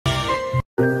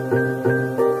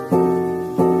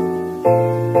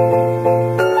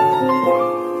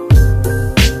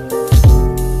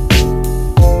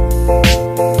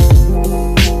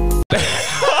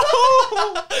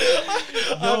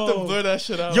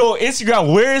Yo,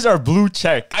 Instagram, where is our blue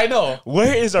check? I know.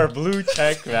 Where is our blue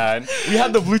check, man? We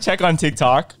have the blue check on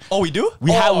TikTok. Oh, we do?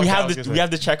 We have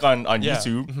the check on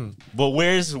YouTube. But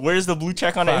where's the blue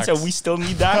check on Insta? We still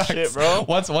need that shit, bro.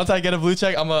 Once I get a blue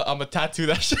check, I'm a tattoo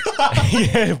that shit.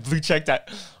 Yeah, blue check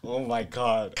that. Oh my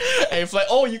god. Hey, Flex.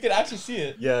 Oh, you can actually see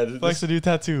it. Yeah, Flex a new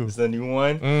tattoo. It's the new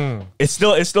one. It's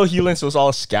still healing, so it's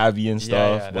all scabby and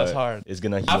stuff. Yeah, that's hard. It's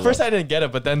gonna heal. At first, I didn't get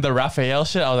it, but then the Raphael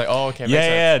shit, I was like, oh, okay.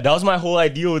 Yeah, that was my whole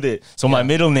idea with it. So my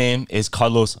middle name is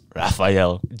Carlos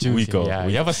Rafael Juico. Yeah,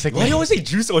 you have a sick Why name. do you always say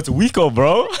Juico? It's Juico,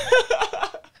 bro.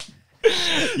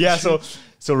 Yeah,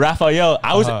 so Raphael,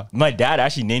 my dad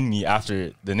actually named me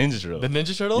after the Ninja Turtle. The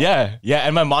Ninja Turtle? Yeah,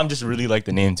 and my mom just really liked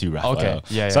the name too, Raphael. Okay,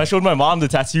 yeah. So I showed my mom the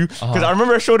tattoo because I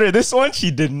remember I showed her this one.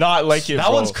 She did not like it.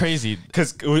 That one's crazy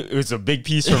because it was a big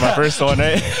piece for my first one,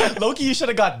 right? Loki, you should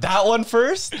have got that one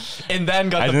first and then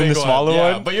got the big smaller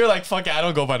one. But you're like, fuck it, I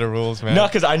don't go by the rules, man. No,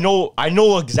 because I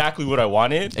know exactly what I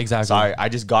wanted. Exactly. So I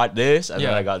just got this and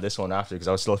then I got this one after because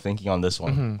I was still thinking on this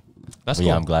one. That's cool.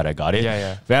 Yeah, I'm glad I got it.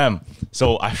 Yeah. Fam.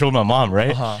 So I showed my mom,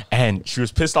 right? And she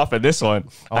was pissed off at this one.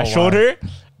 I showed her.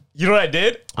 You know what I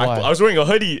did? I was wearing a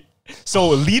hoodie. So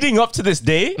leading up to this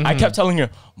day, I kept telling her,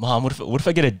 Mom, what if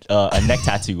I get a neck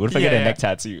tattoo? What if I get a neck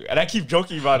tattoo? And I keep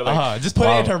joking about it. Like, just put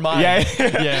it in her mind.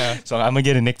 Yeah. So I'm gonna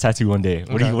get a neck tattoo one day.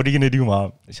 What are you gonna do,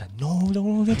 Mom? She's like, no,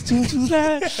 don't do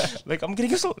that. Like, I'm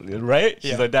getting so right.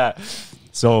 She's like that.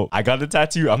 So I got the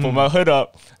tattoo. I put my hood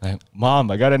up. Like,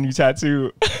 Mom, I got a new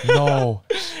tattoo. No.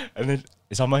 And then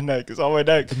it's on my neck. It's on my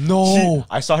neck. No.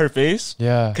 I saw her face.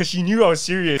 Yeah. Because she knew I was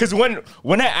serious. Because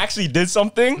when I actually did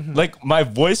something, like my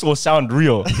voice will sound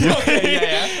real. You know?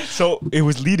 Yeah. So it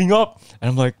was leading up, and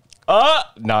I'm like,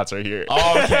 no, it's right here.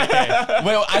 Oh, okay.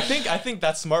 Well, I think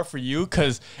that's smart for you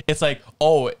because it's like,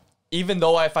 oh, even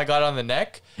though if I got it on the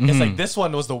neck, it's like this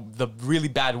one was the really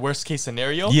bad worst case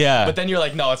scenario. Yeah. But then you're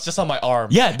like, no, it's just on my arm.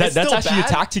 Yeah, that's actually a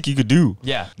tactic you could do.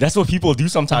 Yeah. That's what people do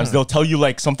sometimes. They'll tell you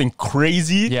like something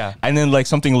crazy. Yeah. And then like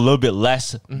something a little bit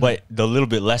less, but the little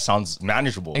bit less sounds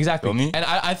manageable. Exactly. You know what I mean?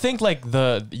 And I think like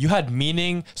you had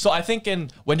meaning. So I think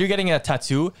when you're getting a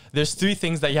tattoo, there's 3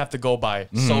 things that you have to go by.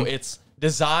 So it's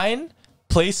design,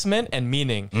 placement, and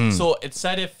meaning. So it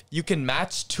said if you can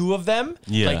match 2 of them,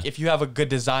 like if you have a good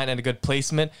design and a good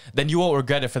placement, then you won't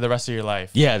regret it for the rest of your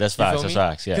life. Yeah, that's facts. That's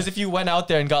facts. Yeah. Because if you went out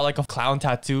there and got like a clown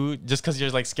tattoo just because you're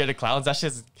like scared of clowns, that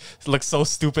shit looks so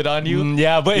stupid on you.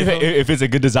 Yeah, but if it's a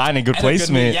good design and good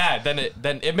placement, then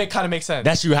it kind of makes sense.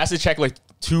 that's true. It has to check like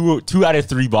two out of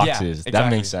 3 boxes. Yeah, exactly. That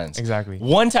makes sense. Exactly.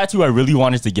 One tattoo I really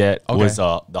wanted to get was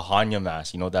the Hanya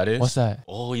mask. You know what that is? What's that?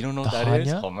 Oh, you don't know what that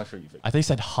is? Oh, I'm not sure you I think you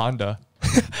said Honda.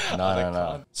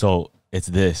 No. So it's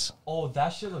this. Oh, that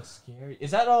shit looks scary.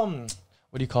 Is that what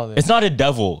do you call it? It's not a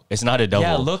devil. It's not a devil.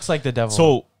 Yeah, it looks like the devil.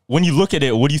 So when you look at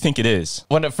it, what do you think it is?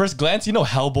 When at first glance, you know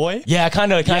Hellboy? Yeah,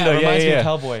 kind of. Yeah, it reminds me of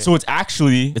Hellboy. So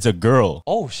it's a girl.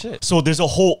 Oh, shit. So there's a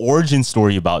whole origin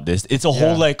story about this. It's a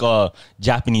whole like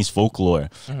Japanese folklore.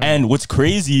 And what's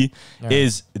crazy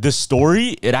is the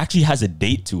story, it actually has a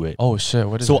date to it. Oh, shit.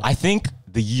 What is it? So I think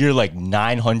the year like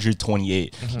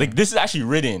 928. Like this is actually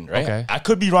written, right? Okay. I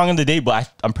could be wrong on the date, but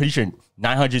I'm pretty sure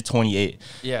 928.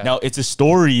 Yeah. Now it's a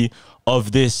story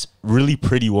of this really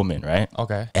pretty woman, right?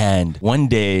 Okay. And one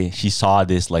day she saw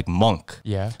this like monk.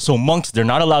 Yeah. So monks, they're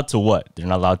not allowed to what? They're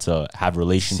not allowed to have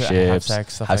relationships,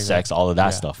 have sex, all of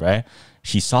that stuff, right?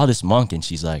 She saw this monk and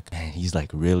she's like, man, he's like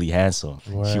really handsome.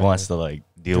 She wants to like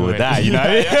deal with that, you know what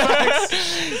I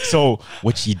mean? So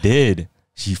what she did,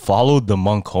 she followed the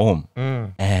monk home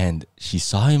and she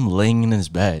saw him laying in his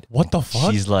bed. What the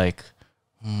fuck? She's like,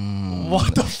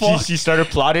 what the fuck? She started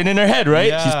plotting in her head, right?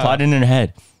 Yeah. She's plotting in her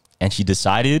head. And she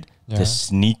decided to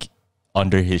sneak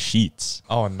under his sheets.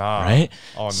 Oh, nah. Right?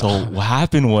 Oh, so nah. what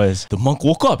happened was the monk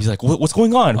woke up. He's like, what's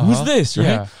going on? Who's this? Right?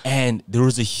 Yeah. And there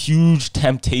was a huge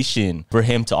temptation for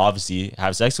him to obviously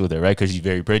have sex with her, right? Because she's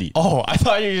very pretty. Oh, I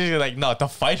thought you were like, no, to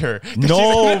fight her.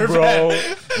 No, bro.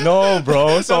 No,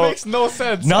 bro. So that makes no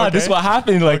sense. Nah, this is what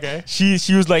happened. Like she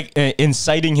was like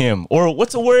inciting him, or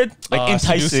what's the word? Like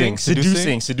enticing,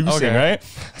 seducing, okay. right?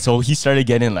 So he started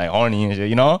getting like horny and shit,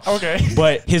 you know? Okay.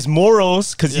 But his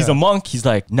morals, because he's a monk, he's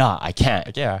like, nah, I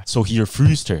can't. Yeah. So he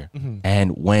refused her.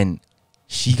 And when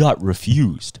she got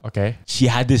refused, Okay. she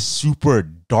had this super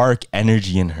dark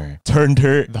energy in her turned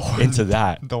her into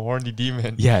that. The horny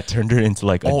demon. Yeah, turned her into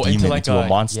like a demon, into a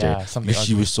monster. Yeah, something because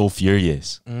she was so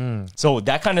furious. So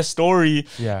that kind of story,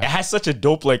 it has such a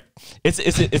dope, like, it's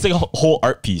like a whole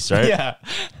art piece, right? Yeah.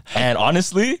 And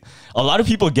honestly, a lot of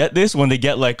people get this when they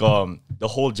get like the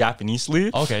whole Japanese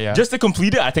sleeve. Okay, yeah. Just to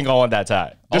complete it, I think I want that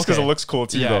tat. Just because it looks cool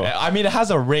too, though. I mean, it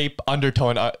has a rape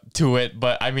undertone to it,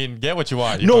 but I mean, get what you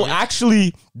want. No,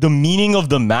 actually, the meaning of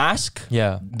the mask.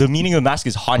 Yeah. The meaning of the mask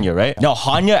is Hanya, right? Now,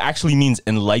 Hanya actually means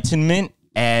enlightenment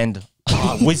and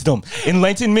wisdom.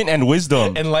 Enlightenment and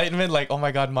wisdom. Enlightenment, like, oh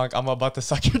my God, monk, I'm about to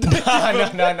suck your dick. No,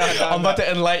 I'm about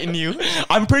to enlighten you.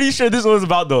 I'm pretty sure this was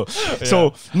about though.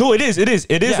 So no, it is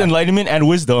enlightenment and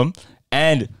wisdom,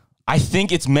 and I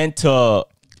think it's meant to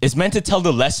tell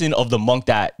the lesson of the monk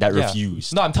that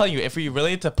refused. No, I'm telling you, if we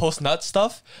relate to post-nut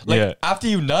stuff, like after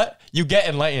you nut, you get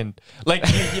enlightened. Like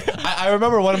I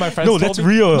remember one of my friends. No, that's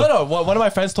real. No. One of my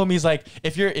friends told me, he's like,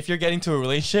 if you're getting to a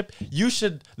relationship,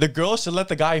 the girl should let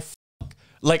the guy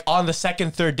like on the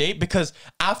second, third date, because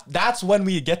that's when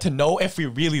we get to know if we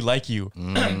really like you.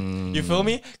 You feel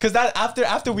me? Because that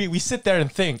after we sit there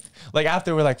and think, like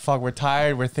after we're like, fuck, we're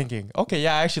tired, we're thinking, okay,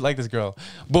 yeah, I actually like this girl.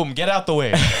 Boom, get out the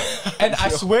way. And I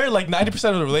swear, like 90%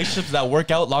 of the relationships that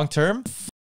work out long term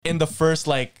in the first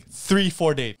like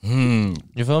 3-4 dates.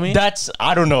 You feel me? That's,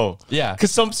 I don't know. Yeah.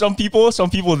 Because some people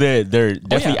they're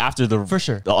definitely after the for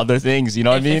sure the other things. You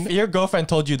know what I mean? If your girlfriend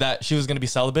told you that she was gonna be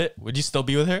celibate, would you still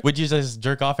be with her? Would you just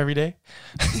jerk off every day?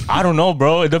 I don't know,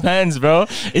 bro. It depends, bro.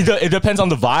 It depends on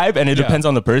the vibe, and it depends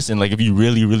on the person. Like if you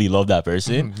really, really love that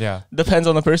person, depends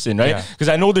on the person, right? Because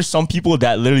I know there's some people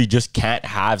that literally just can't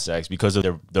have sex because of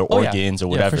their organs or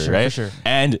whatever, for sure, right? For sure.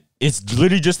 And it's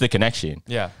literally just the connection.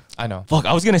 Yeah. I know. Fuck,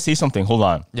 I was gonna say something. Hold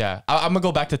on. Yeah, I'm gonna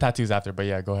go back to tattoos after, but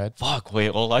yeah, go ahead. Fuck,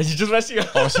 wait, hold on. You just messing up.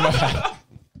 Oh, so my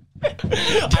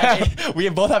bad. We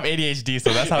both have ADHD,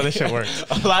 so that's how this shit works.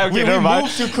 We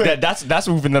move too quick. That's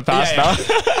moving the past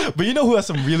now. But you know who has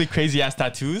some really crazy ass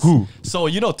tattoos? Who? So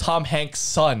you know Tom Hanks'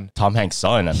 son. Tom Hanks'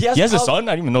 son. He has a son?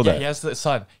 I didn't even know that. He has a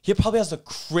son. He probably has the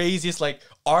craziest like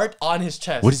art on his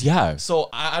chest. What does he have? So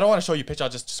I don't want to show you a picture. I'll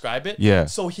just describe it. Yeah.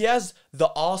 So he has the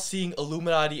all-seeing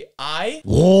Illuminati eye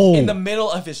Whoa. in the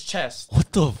middle of his chest.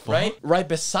 What the fuck? Right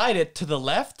beside it to the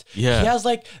left. Yeah. He has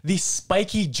like these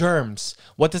spiky germs.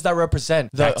 What does that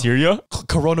represent? The bacteria?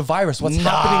 Coronavirus. What's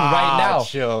happening right now?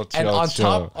 Chill, and on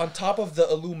top of the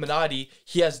Illuminati,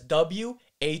 he has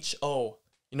WHO.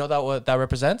 You know what that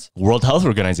represents? World Health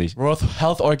Organization. World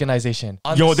Health Organization.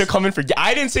 Yo, they're coming for...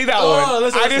 I didn't say that one.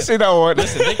 I didn't say that one.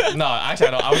 Listen, no, actually,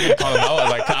 I was going to call him out.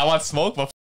 Like, I want smoke, but...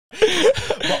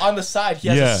 But on the side, he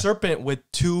has a serpent with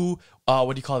two...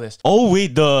 what do you call this? Oh,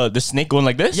 wait, the snake going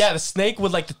like this? Yeah, the snake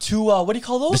with like the two... what do you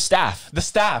call those? The staff. The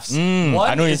staffs. One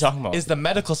I know what you're talking about. Is the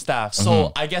medical staff.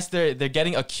 So I guess they're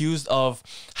getting accused of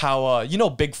how... you know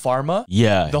Big Pharma?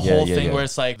 Yeah. The whole thing where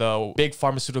it's like the big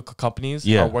pharmaceutical companies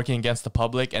are working against the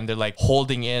public, and they're like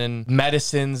holding in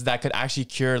medicines that could actually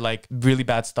cure like really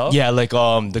bad stuff. Yeah, like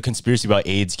the conspiracy about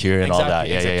AIDS cure and all that.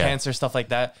 Yeah, cancer, stuff like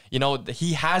that. You know,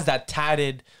 he has that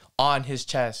tatted on his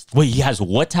chest. Wait, he has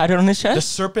what tatted on his chest? The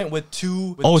serpent with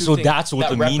two. So that's what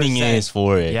the meaning is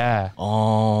for it. Yeah.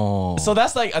 Oh. So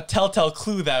that's like a telltale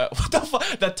clue that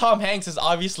that Tom Hanks is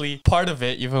obviously part of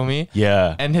it. You feel me?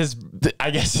 Yeah. And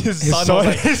I guess his son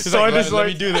was like, let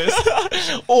me do this.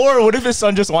 Or what if his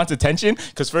son just wants attention?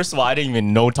 Because first of all, I didn't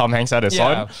even know Tom Hanks had a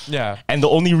son. Yeah. And the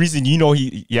only reason you know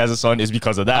he has a son is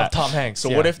because of that. Of Tom Hanks. So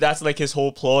what if that's like his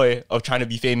whole ploy of trying to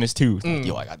be famous too? Like,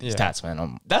 yo, I got these tats,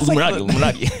 man. That's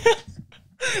Illuminati.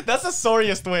 That's the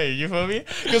sorriest way, you feel me?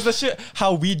 Because the shit,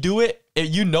 how we do it,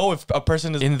 you know if a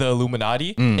person is in the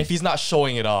Illuminati if he's not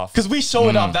showing it off. Because we show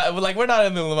it off. That like we're not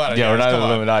in the Illuminati. Yeah, we're not in the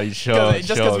Illuminati.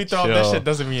 Just because we throw up that shit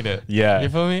doesn't mean it. Yeah. You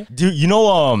feel me? Dude, you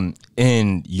know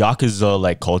in Yakuza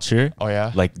like culture,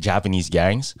 like Japanese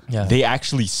gangs, they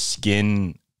actually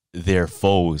skin their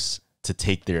foes to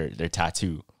take their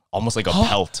tattoo. Almost like a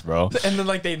pelt, bro. And then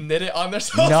like they knit it on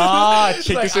themselves. Nah,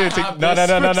 check this out.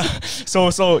 No.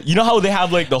 So you know how they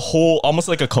have like the whole, almost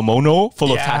like a kimono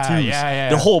full of tattoos. Yeah.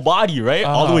 Their whole body, right?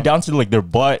 All the way down to like their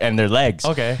butt and their legs.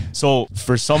 Okay. So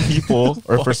for some people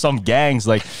or for some gangs,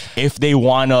 like if they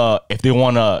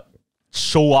wanna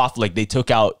show off like they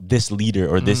took out this leader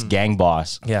or this gang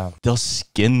boss, they'll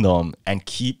skin them and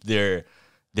keep their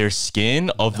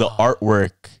skin of the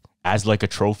artwork as like a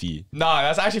trophy. Nah,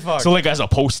 that's actually fucked. So like as a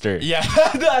poster. Yeah,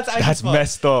 that's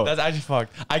messed up. That's actually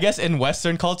fucked. I guess in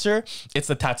Western culture, it's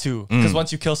the tattoo. Because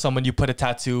once you kill someone, you put a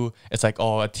tattoo. It's like,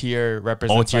 oh, a tear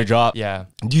represents. Oh, teardrop. Like, yeah.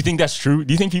 Do you think that's true?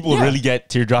 Do you think people really get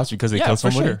teardrops because they kill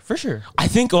someone? For sure. I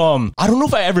think I don't know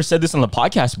if I ever said this on the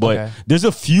podcast, but there's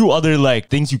a few other like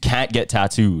things you can't get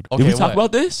tattooed. Did we talk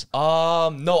about this?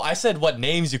 No, I said what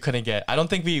names you couldn't get. I don't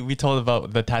think we told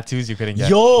about the tattoos you couldn't get.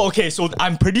 Yo, okay, so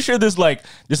I'm pretty sure there's like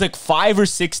 5 or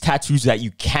 6 tattoos that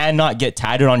you cannot get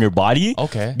tattooed on your body.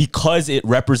 Okay. Because it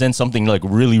represents something like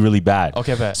really, really bad.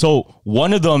 Okay, bet. So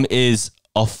one of them is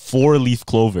a 4-leaf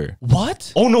clover.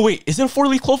 What? Oh, no, wait. Is it a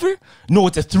 4-leaf clover? No,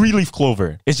 it's a 3-leaf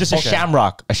clover. It's just a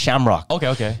shamrock. A shamrock.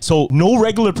 Okay. So no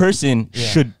regular person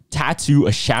should tattoo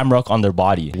a shamrock on their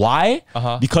body. Why?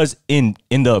 Because in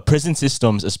the prison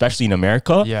systems, especially in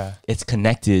America, it's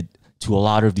connected to a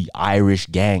lot of the Irish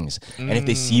gangs. And if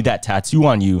they see that tattoo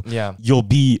on you, you'll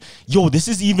be, this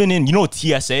is even in,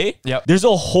 TSA? Yep. There's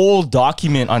a whole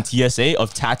document on TSA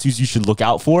of tattoos you should look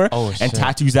out for and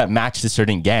tattoos that match to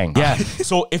certain gang. Yeah.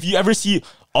 So if you ever see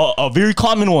a very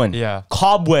common one,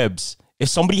 cobwebs. If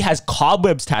somebody has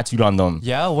cobwebs tattooed on them.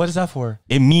 Yeah, what is that for?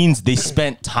 It means they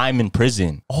spent time in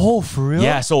prison. Oh, for real?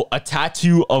 Yeah, so a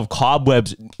tattoo of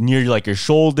cobwebs near like your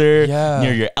shoulder,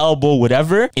 near your elbow,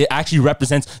 whatever, it actually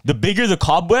represents, the bigger the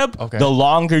cobweb, the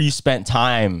longer you spent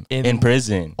time in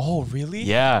prison. Oh, really?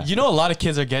 Yeah. You know, a lot of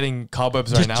kids are getting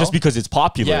cobwebs right now. Just because it's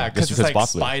popular. Yeah, because it's like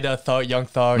Spider, Thug, Young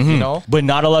Thug, you know? But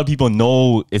not a lot of people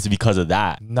know it's because of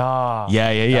that. Nah.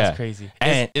 Yeah. That's crazy.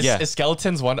 And is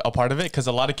skeletons a part of it? Because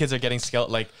a lot of kids are getting skull.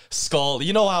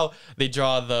 You know how they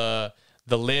draw the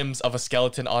limbs of a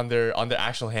skeleton on their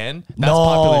actual hand? That's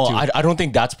popular too. I don't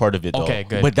think that's part of it though. Okay,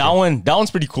 good. But that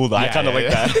one's pretty cool though. I kind of like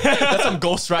that. That's some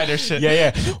Ghost Rider shit.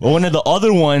 Yeah. Well, one of the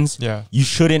other ones, you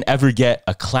shouldn't ever get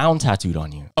a clown tattooed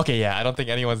on you. Okay, yeah. I don't think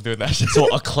anyone's doing that shit.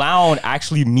 So a clown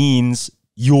actually means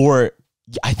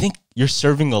I think you're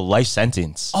serving a life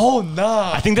sentence. Oh,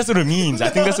 nah. I think that's what it means.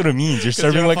 You're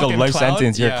serving like a life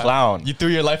sentence. You're a clown. You threw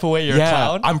your life away. You're a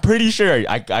clown. I'm pretty sure.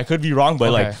 I could be wrong,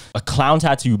 but like a clown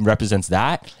tattoo represents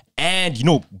that.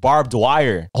 And barbed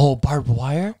wire. Oh, barbed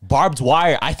wire? Barbed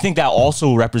wire. I think that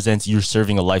also represents you're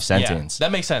serving a life sentence. Yeah,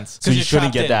 that makes sense. So you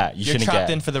shouldn't get that. You're trapped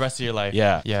in for the rest of your life.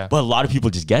 Yeah. But a lot of people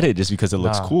just get it just because it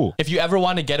looks cool. If you ever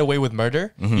want to get away with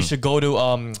murder, you should go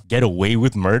to Get away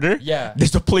with murder? Yeah.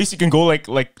 There's a place you can go like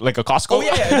a Costco. Oh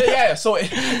yeah. So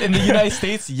in the United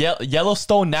States,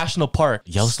 Yellowstone National Park.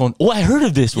 Yellowstone. Oh, I heard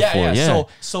of this before. Yeah.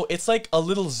 So it's like a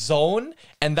little zone,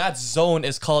 and that zone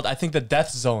is called, I think, the death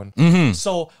zone.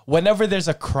 So whenever there's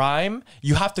a crime,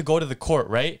 you have to go to the court,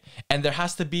 right? And there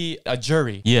has to be a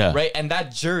jury, right? And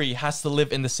that jury has to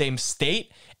live in the same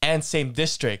state and same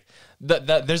district.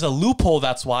 There's a loophole.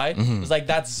 That's why it's like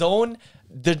that zone.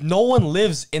 No one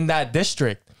lives in that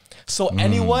district. So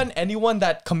anyone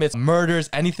that commits murders,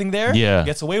 anything there,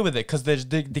 gets away with it because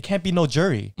there can't be no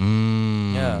jury.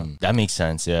 Yeah, that makes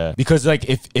sense. Yeah, because like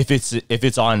if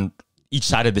it's on each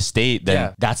side of the state,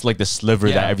 then that's like the sliver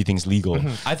that everything's legal.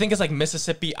 I think it's like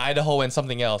Mississippi, Idaho, and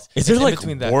something else. Is there like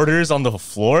borders on the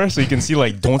floor so you can see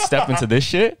like don't step into this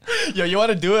shit? Yo, you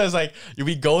want to do it is like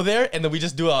we go there and then we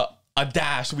just do a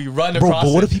dash. We run across.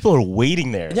 But what if people are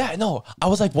waiting there? Yeah, no. I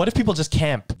was like, what if people just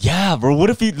camp? Yeah, bro. What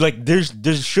if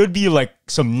there should be like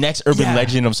some next urban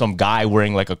legend of some guy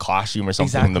wearing like a costume or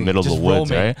something in the middle of the woods,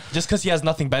 right? Just because he has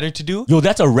nothing better to do? Yo,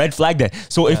 that's a red flag then.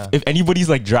 So if anybody's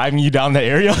like driving you down the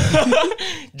area,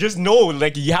 just know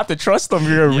like you have to trust them.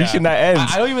 You're reaching that end.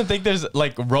 I don't even think there's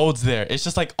like roads there. It's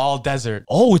just like all desert.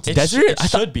 Oh, it's desert? It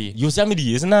should be.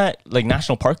 Yosemite, isn't that like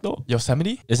national park though?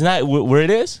 Yosemite? Isn't that where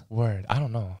it is? Word, I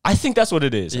don't know. I think that's what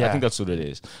it is. I think that's what it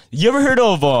is. You ever heard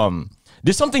of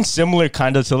there's something similar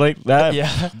kind of to like that.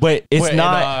 Yeah. But it's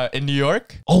not in New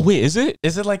York? Oh wait, is it?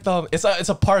 Is it like it's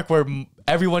a park where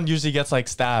everyone usually gets like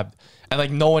stabbed and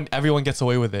like everyone gets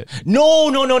away with it?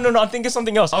 No. I'm thinking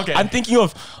something else. Okay. I'm thinking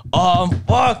of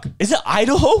fuck. Is it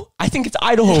Idaho? I think it's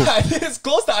Idaho. Yeah, I think it's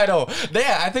close to Idaho.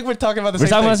 Yeah, I think we're talking about the same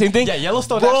thing. We're talking about the same thing? Yeah,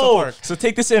 Yellowstone National Park. So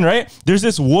take this in, right? There's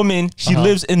this woman, she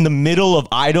lives in the middle of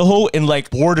Idaho in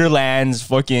like borderlands,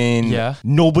 fucking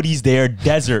nobody's there,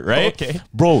 desert, right? Okay.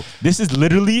 Bro, this is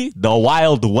literally the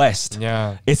Wild West.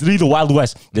 Yeah. It's literally the Wild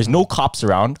West. There's no cops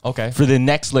around. Okay. For the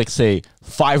next, like, say,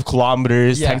 5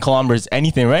 kilometers, 10 kilometers,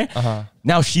 anything, right?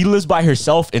 Now she lives by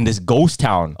herself in this ghost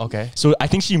town. Okay. So I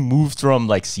think she moved from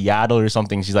like Seattle or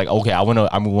something. She's like, okay, I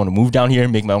wanna move down here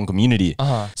and make my own community.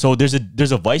 So there's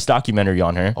a Vice documentary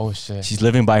on her. Oh shit. She's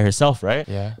living by herself, right?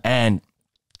 Yeah. And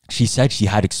she said she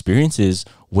had experiences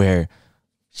where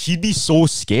she'd be so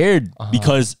scared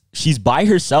because she's by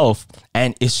herself,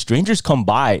 and if strangers come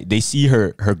by, they see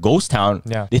her ghost town,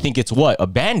 they think it's what?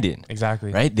 Abandoned.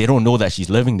 Exactly. Right? They don't know that she's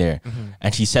living there.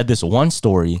 And she said this one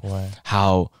story,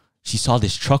 how she saw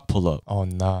this truck pull up. Oh,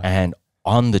 no. And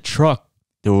on the truck,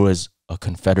 there was a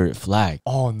Confederate flag.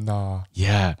 Oh, no.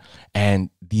 Yeah. And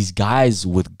these guys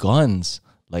with guns,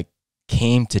 like,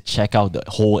 came to check out the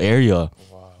whole area.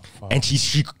 And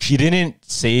she didn't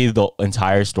say the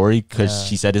entire story because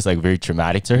she said it's like very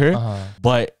traumatic to her.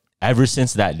 But ever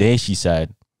since that day, she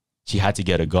said she had to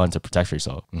get a gun to protect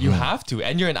herself. You have to,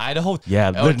 and you're in Idaho.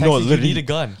 Yeah, literally, you need a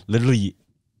gun. Literally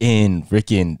in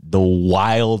freaking the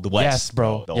Wild West. Yes,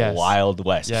 bro. The Wild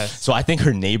West. Yes. So I think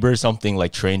her neighbor or something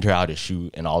like trained her how to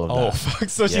shoot and all of that. Oh, fuck.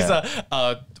 So she's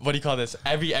a what do you call this?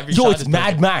 Every Yo, it's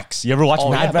Mad Max. You ever watch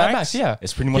Mad Max? Yeah,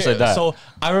 it's pretty much like that. So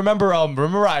I remember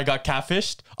I got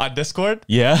catfished on Discord.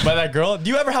 Yeah. By that girl. Do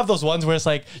you ever have those ones where it's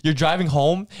like you're driving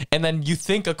home and then you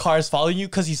think a car is following you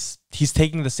because he's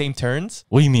taking the same turns?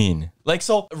 What do you mean? Like,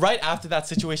 so right after that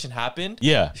situation happened,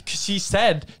 yeah, she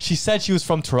said she was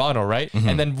from Toronto, right?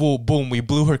 And then boom, we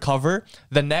blew her cover.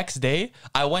 The next day,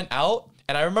 I went out.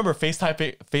 And I remember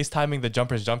FaceTiming the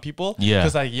Jumpers Jump people. Yeah.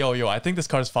 Because like, yo, I think this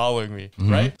car's following me,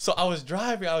 right? So I was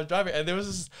driving, and there was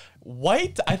this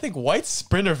white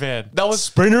Sprinter van. That was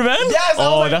Sprinter van? Yes.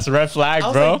 Oh, that's a red flag, bro.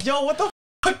 I was like, yo, what the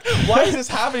fuck? Why is this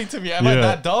happening to me? Am I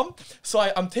that dumb? So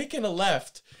I'm taking a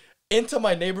left into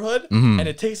my neighborhood, and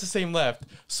it takes the same left.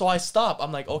 So I stop.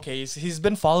 I'm like, okay, he's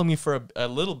been following me for a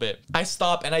little bit. I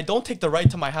stop, and I don't take the right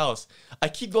to my house. I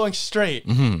keep going straight.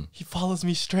 He follows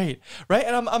me straight, right?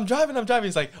 And I'm driving.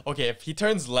 He's like, okay, if he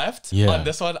turns left on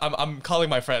this one, I'm calling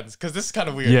my friends because this is kind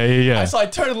of weird. Yeah. So I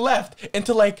turn left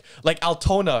into like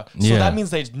Altona. So that means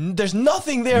there's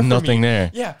nothing there for me. Nothing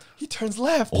there. Yeah. He turns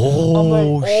left. Oh,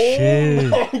 I'm like,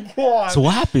 shit. Oh my God. So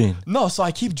what happened? No, so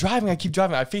I keep driving. I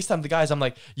FaceTime the guys. I'm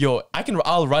like, yo,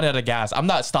 I'll run out of gas. I'm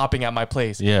not stopping at my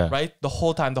place. Yeah. Right? The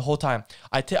whole time.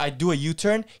 I do a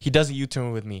U-turn. He does a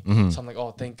U-turn with me. So I'm like,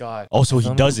 oh, thank God. Oh, so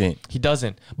he doesn't. He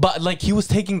doesn't. But like he was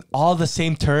taking all the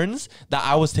same turns that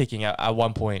I was taking at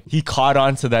one point. He caught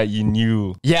on to that, you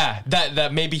knew. Yeah,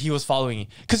 that maybe he was following me.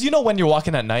 Because you know when you're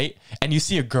walking at night and you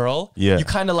see a girl, you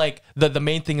kind of like, the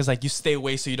main thing is like you stay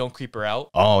away so you don't creep her out.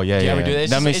 Oh, yeah, do you ever do that?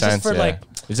 That makes sense. For like,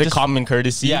 is it common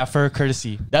courtesy? Yeah, for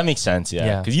courtesy. That makes sense,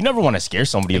 yeah. Because you never want to scare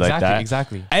somebody like that.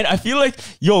 Exactly. And I feel like,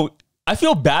 I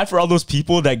feel bad for all those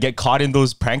people that get caught in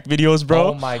those prank videos, bro.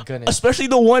 Oh my goodness. Especially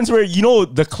the ones where,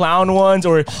 the clown ones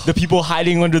or the people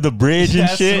hiding under the bridge and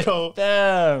shit. Bro.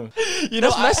 Damn.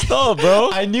 That's messed up, bro.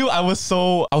 I knew I was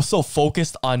so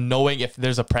focused on knowing if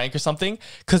there's a prank or something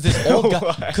because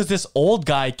this old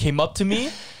guy came up to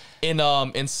me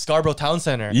in Scarborough Town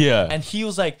Center. Yeah. And he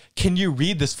was like, "Can you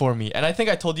read this for me?" And I think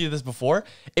I told you this before.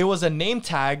 It was a name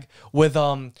tag with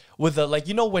a like,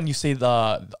 when you say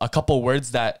a couple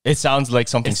words that it sounds like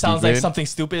something stupid. It sounds like something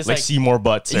stupid. It's like Seymour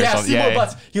Butts or something. Seymour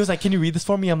Butts. He was like, "Can you read this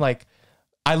for me?" I'm like,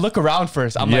 I look around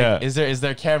first. I'm like, is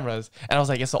there cameras? And I was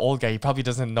like, it's an old guy. He probably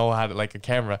doesn't know how to like a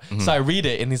camera. So I read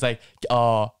it and he's like,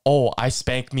 I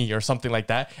spank me or something like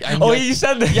that. And you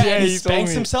said that. Yeah, and he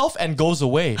spanks himself and goes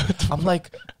away. I'm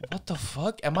like, what the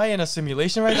fuck? Am I in a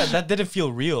simulation right now? That didn't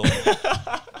feel real.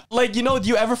 Like, do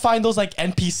you ever find those like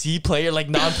NPC player, like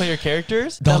non-player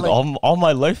characters? Dog, like, all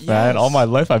my life, man. All my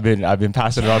life I've been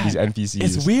passing around these NPCs.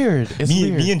 It's weird.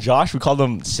 Me and Josh, we call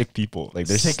them sick people. Like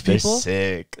they're sick people.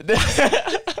 They're sick.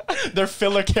 They're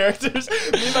filler characters.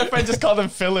 Me and my friend just call them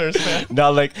fillers, man.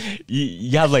 No, like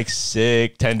you have like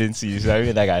sick tendencies. I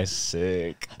mean, that guy's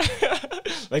sick.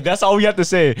 Like that's all we have to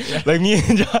say. Yeah. Like me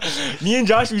and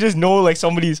Josh, we just know like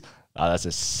somebody's. Oh, that's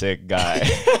a sick guy.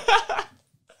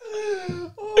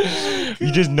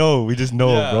 We just know,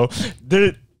 bro.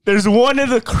 There's one of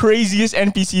the craziest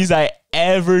NPCs I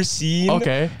ever seen.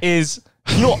 Okay, is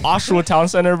Oshawa Town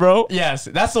Center, bro? Yes,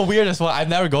 that's the weirdest one. I've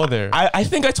never go there. I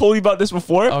think I told you about this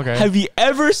before. Okay, have you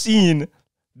ever seen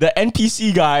the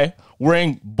NPC guy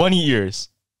wearing bunny ears?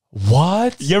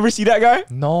 What? You ever see that guy?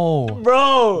 No.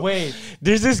 Bro. Wait.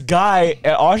 There's this guy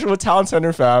at Oshawa Town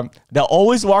Center, fam, that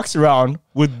always walks around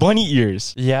with bunny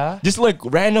ears. Yeah? Just like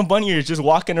random bunny ears just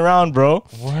walking around, bro.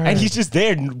 Word. And he's just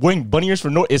there wearing bunny ears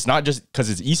for it's not just because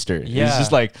it's Easter. Yeah. It's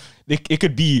just like, it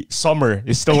could be summer.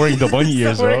 It's still wearing the bunny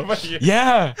ears, bro.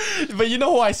 Yeah. But you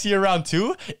know who I see around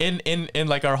too? In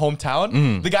like our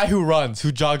hometown? The guy who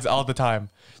jogs all the time.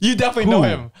 You definitely know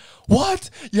him. What?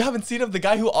 You haven't seen him? The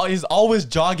guy who is always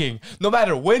jogging, no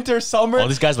matter winter, summer. Oh,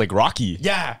 this guy's like Rocky.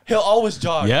 Yeah, he'll always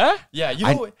jog. Yeah? Yeah, you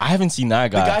know. I haven't seen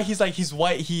that guy. The guy, he's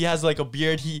white. He has like a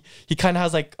beard. He kind of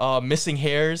has like missing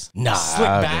hairs. Nah, slick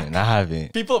back. I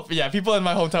haven't. People in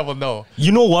my hometown will know.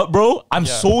 You know what, bro? I'm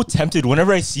so tempted.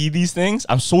 Whenever I see these things,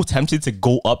 I'm so tempted to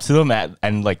go up to them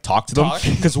and like talk to them.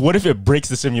 Because what if it breaks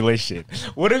the simulation?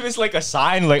 What if it's like a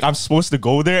sign like I'm supposed to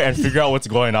go there and figure out what's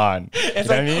going on? It's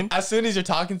like, I mean, as soon as you're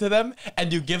talking to them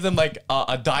and you give them like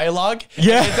a dialogue,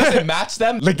 yeah, and it doesn't match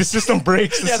them. Like the system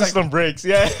breaks. The system breaks.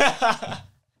 Yeah.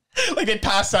 Like they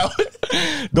pass out.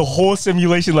 The whole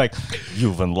simulation, like,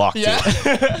 you've unlocked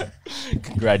it.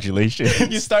 Congratulations.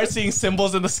 You start seeing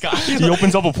symbols in the sky. He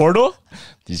opens up a portal.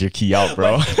 There's your key out,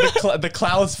 bro. Like the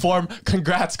clouds form.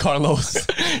 Congrats, Carlos.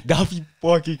 That'd be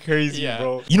fucking crazy,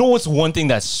 bro. You know what's one thing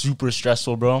that's super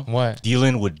stressful, bro? What?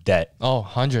 Dealing with debt. Oh,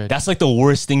 100. That's like the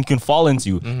worst thing you can fall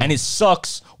into. And it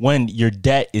sucks when your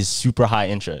debt is super high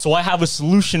interest. So I have a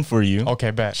solution for you.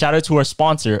 Okay, bet. Shout out to our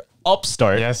sponsor,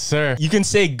 Upstart. Yes, sir. You can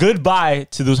say goodbye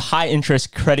to those high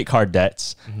interest credit card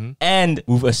debts and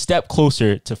move a step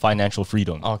closer to financial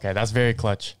freedom. Okay, that's very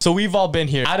clutch. So we've all been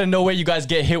here. Out of nowhere, you guys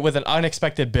get hit with an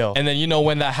unexpected bill. And then, you know,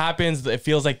 when that happens, it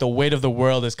feels like the weight of the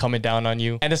world is coming down on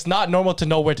you. And it's not normal to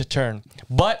know where to turn.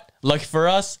 But lucky for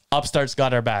us, Upstart's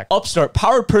got our back. Upstart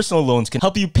powered personal loans can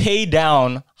help you pay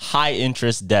down high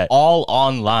interest debt all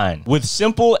online with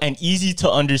simple and easy to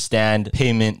understand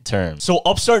payment terms. So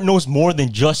Upstart knows more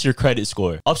than just your credit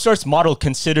score. Upstart's model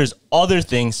considers other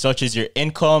things such as your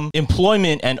income,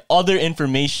 employment, and other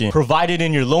information provided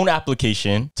in your loan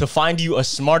application to find you a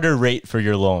smarter rate for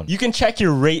your loan. You can check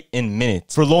your rate in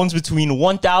minutes for loans between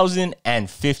 $1,000 and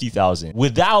 $50,000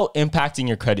 without impacting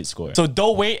your credit score. So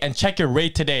don't wait and check your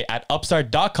rate today at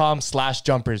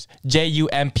upstart.com/jumpers,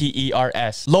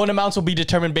 JUMPERS. Loan amounts will be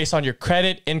determined based on your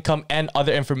credit, income, and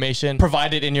other information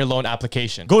provided in your loan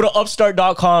application. Go to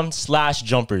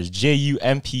upstart.com/jumpers, JUMPERS.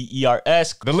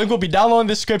 The link will be down below in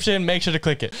the description. Make sure to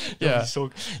click it. Yeah.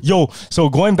 So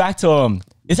going back to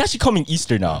it's actually coming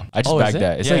Easter now. I just bagged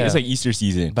that. It's like Easter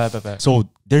season. So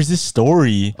there's this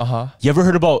story. You ever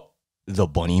heard about the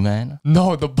Bunny Man?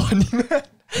 No, the Bunny Man.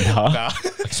 Nah.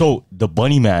 So the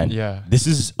Bunny Man. Yeah. This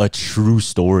is a true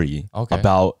story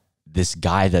about this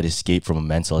guy that escaped from a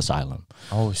mental asylum.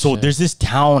 Oh, so there's this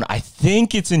town. I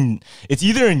think it's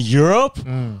either in Europe.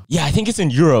 Yeah, I think it's in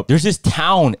Europe. There's this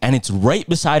town and it's right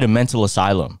beside a mental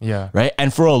asylum. Yeah. Right.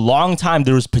 And for a long time,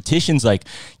 there was petitions like,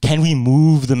 can we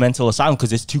move the mental asylum?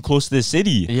 Because it's too close to the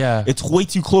city. Yeah. It's way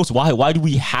too close. Why do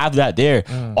we have that there?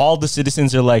 All the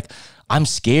citizens are like, I'm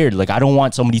scared. Like, I don't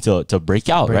want somebody to break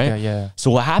out. Right. Yeah.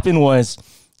 So what happened was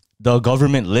the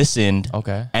government listened.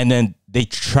 Okay. And then they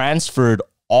transferred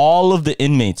all of the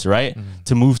inmates, right,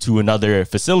 to move to another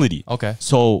facility. Okay.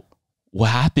 So what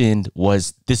happened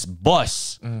was this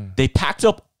bus, they packed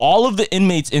up all of the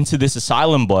inmates into this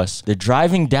asylum bus. They're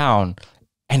driving down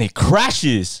and it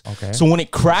crashes. Okay. So when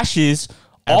it crashes,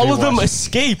 all of them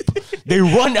escape. They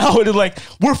run out and like,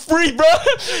 we're free, bro.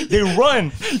 They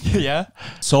run. Yeah.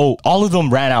 So all of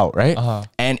them ran out, right?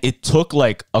 And it took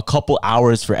like a couple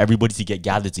hours for everybody to get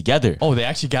gathered together. Oh, they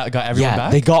actually got everyone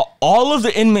back? They got all of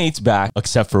the inmates back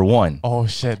except for one. Oh,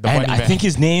 shit. And I think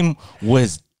his name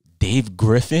was Dave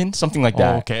Griffin, something like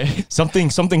that. Oh, okay.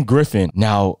 Something Griffin.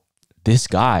 Now, this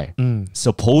guy,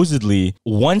 supposedly,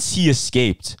 once he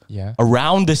escaped,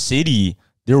 around the city,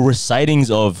 there were sightings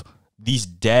of these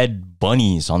dead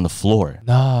bunnies on the floor.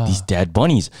 These dead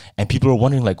bunnies. And people are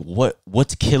wondering like,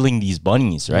 what's killing these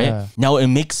bunnies, right? Yeah. Now it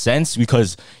makes sense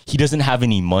because he doesn't have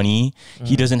any money.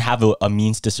 He doesn't have a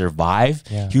means to survive.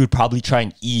 He would probably try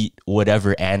and eat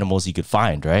whatever animals he could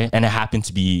find, right? And it happened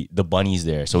to be the bunnies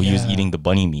there. So he was eating the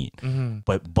bunny meat.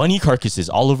 But bunny carcasses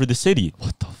all over the city.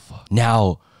 What the fuck?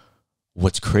 Now,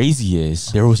 what's crazy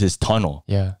is there was this tunnel.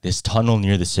 This tunnel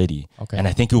near the city. And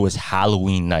I think it was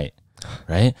Halloween night,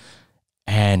 right?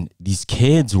 And these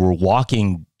kids were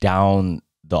walking down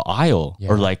the aisle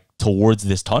or like towards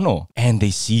this tunnel and they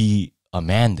see a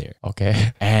man there.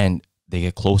 Okay. And they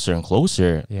get closer and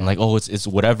closer. And like, oh, it's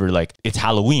whatever. Like, it's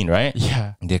Halloween, right?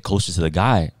 Yeah. And they get closer to the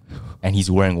guy. And he's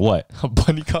wearing what? A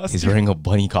bunny costume. He's wearing a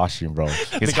bunny costume, bro.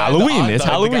 It's Halloween. It's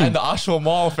Halloween. The guy in the Oshawa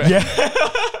Mall, fam. Yeah.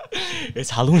 It's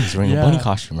Halloween. He's wearing a bunny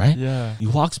costume, right? Yeah. He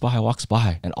walks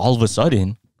by. And all of a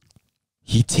sudden,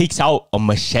 he takes out a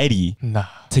machete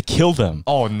to kill them.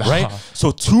 Oh, no. Right?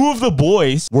 So 2 of the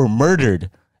boys were murdered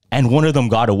and one of them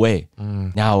got away.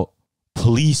 Now,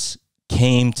 police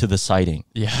came to the sighting.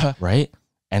 Yeah. Right?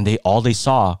 And all they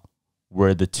saw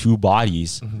were the 2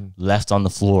 bodies left on the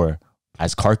floor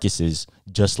as carcasses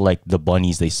just like the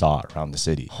bunnies they saw around the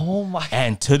city. Oh my!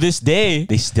 And to this day,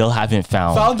 they still haven't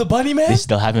found the bunny man. They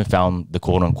still haven't found the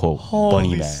quote unquote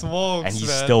bunny man. Smokes, and he's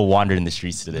man. still wandering the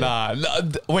streets today.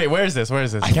 Wait, where is this? Where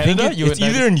is this? I think it's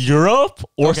either in Europe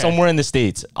or somewhere in the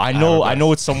States. I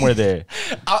know it's somewhere there.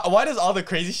 Why does all the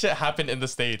crazy shit happen in the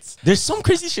States? There's some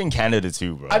crazy shit in Canada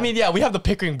too, bro. I mean, yeah, we have the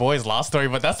Pickering Boys lost story,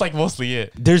 but that's like mostly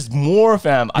it. There's more,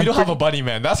 fam. We don't have a bunny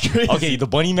man. That's crazy. Okay, the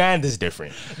bunny man is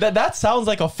different. That sounds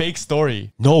like a fake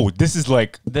story. No, this is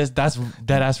like that's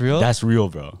real. That's real,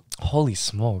 bro. Holy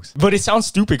smokes! But it sounds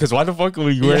stupid because why the fuck were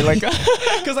you wearing like?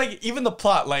 Because like even the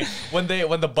plot, like when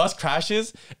the bus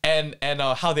crashes and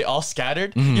how they all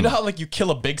scattered. You know how like you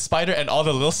kill a big spider and all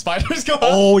the little spiders go out?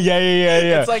 Oh yeah.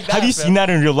 It's like that, have you seen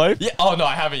that in real life? Yeah. Oh no,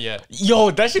 I haven't yet.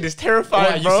 Yo, that shit is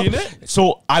terrifying, bro. You seen it?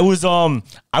 So I was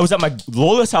at my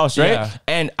Lola's house, right? Yeah.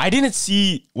 And I didn't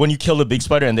see when you kill a big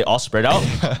spider and they all spread out.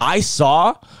 I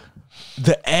saw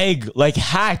the egg like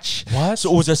hatch. What?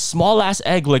 So it was a small ass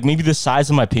egg, like maybe the size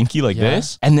of my pinky, like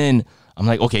this. And then I'm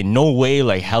like, okay, no way,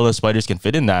 like hella spiders can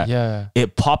fit in that. Yeah.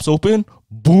 It pops open,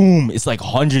 boom. It's like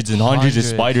hundreds and hundreds of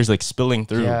spiders like spilling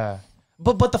through. Yeah.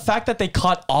 But the fact that they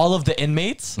caught all of the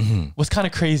inmates was kind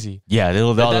of crazy. Yeah,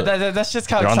 that's just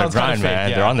kind of on their grind, man.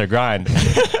 Yeah. They're on their grind.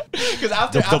 Because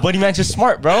the bunny man's just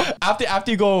smart, bro.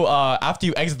 After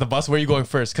you exit the bus, where are you going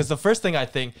first? Because the first thing I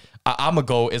think I'm gonna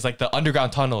go is like the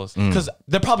underground tunnels, because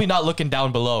they're probably not looking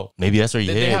down below. Maybe that's where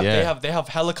you hit. They have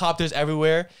helicopters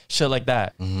everywhere, shit like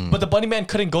that. But the bunny man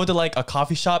couldn't go to like a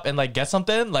coffee shop and like get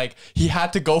something. Like he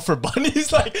had to go for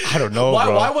bunnies. Like I don't know,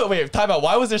 bro. Wait, time out.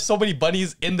 Why was there so many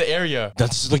bunnies in the area?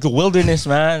 That's just like the wilderness,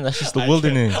 man. That's just the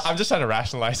wilderness. I'm just trying to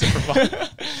rationalize it for fun.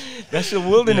 That's the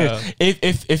wilderness. Yeah.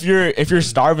 If you're a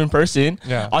starving person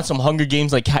on some Hunger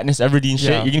Games like Katniss Everdeen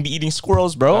shit, you're gonna be eating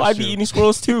squirrels, bro. I'd be eating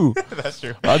squirrels too. That's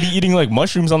true. I'd be eating like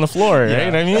mushrooms on the floor, right? You know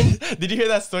what I mean? Did you hear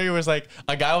that story where it's like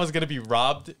a guy was gonna be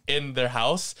robbed in their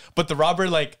house, but the robber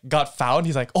like got found?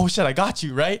 He's like, oh shit, I got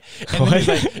you, right? And then he's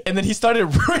like, and then he started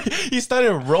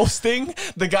roasting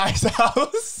the guy's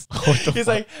house. He's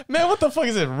like, man, what the fuck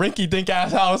is it, rinky dink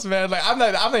ass house, man? Like I'm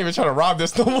not even trying to rob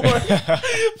this no more.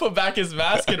 Put back his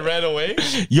mask and ran away.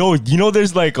 Yo,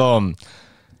 there's like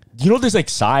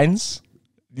signs.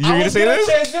 You're gonna say this?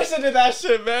 Transition to that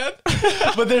shit, man.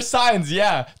 But there's signs,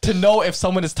 to know if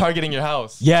someone is targeting your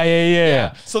house.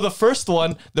 Yeah. So the first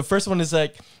one is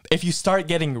like, if you start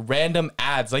getting random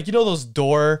ads, like those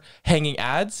door hanging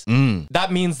ads,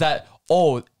 that means that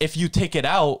if you take it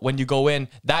out when you go in,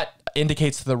 that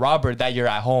indicates to the robber that you're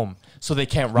at home. So they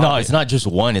can't rob. No, it's not just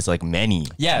one. It's like many.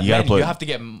 Yeah, you have to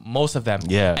get most of them.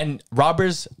 Yeah. And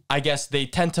robbers, I guess, they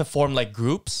tend to form like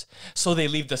groups. So they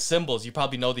leave the symbols. You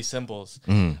probably know these symbols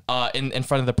in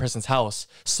front of the person's house.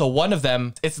 So one of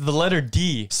them, it's the letter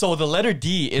D. So the letter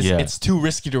D is it's too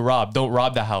risky to rob. Don't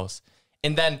rob the house.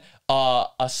 And then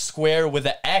a square with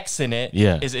an X in it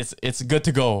is it's good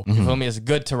to go. You feel me? It's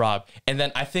good to rob. And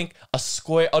then I think a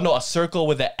circle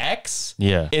with an X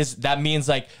that means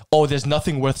like, there's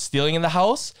nothing worth stealing in the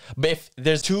house. But if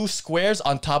there's two squares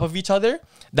on top of each other,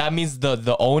 that means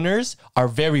the owners are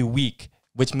very weak,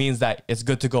 which means that it's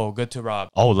good to go, good to rob.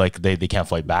 Oh, like they can't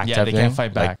fight back? Yeah, they can't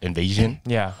fight back. Like invasion?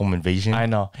 Yeah. Home invasion? I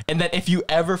know. And then if you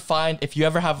ever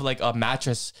have like a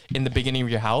mattress in the beginning of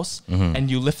your house and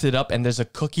you lift it up and there's a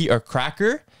cookie or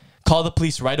cracker, call the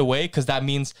police right away, because that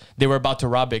means they were about to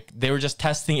rob it. They were just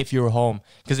testing if you were home.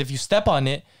 Because if you step on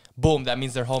it, boom, that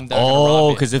means they're home.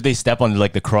 Because if they step on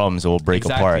like the crumbs, it will break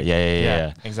apart.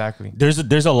 Yeah. Exactly.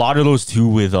 There's a lot of those too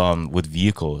with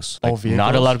vehicles. Like, vehicles?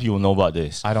 Not a lot of people know about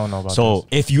this. I don't know about this. So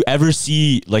if you ever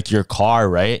see like your car,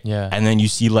 right? Yeah. And then you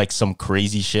see like some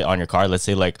crazy shit on your car, let's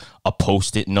say like a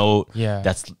Post-it note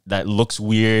that looks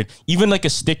weird, even like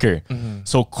a sticker.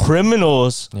 So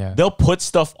criminals, they'll put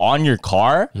stuff on your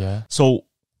car. Yeah. So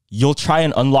you'll try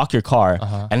and unlock your car,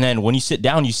 and then when you sit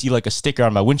down, you see like a sticker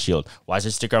on my windshield. Why is there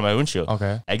a sticker on my windshield?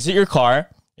 Okay. Exit your car,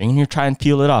 and you try and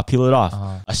peel it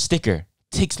off. A sticker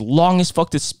takes long as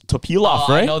fuck to peel off,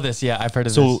 right? I know this. Yeah, I've heard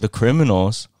of this. So the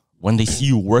criminals, when they see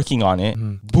you working on it,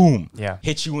 boom, Yeah.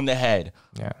 hit you in the head,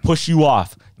 Yeah. push you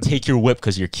off, take your whip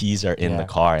because your keys are in the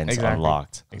car and it's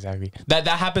unlocked. Exactly. That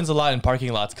happens a lot in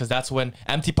parking lots, because that's when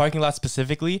empty parking lots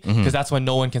specifically, because that's when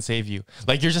no one can save you.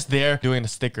 Like you're just there doing a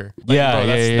sticker. Like,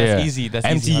 that's easy. That's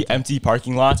empty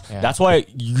parking lots. Yeah. That's why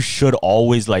you should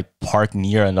always like park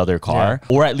near another car,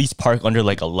 or at least park under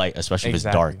like a light, especially if it's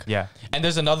dark. Yeah. And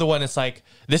there's another one. It's like,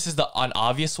 this is the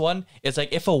unobvious one. It's like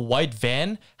if a white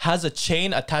van has a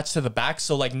chain attached to the back,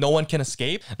 so like no one can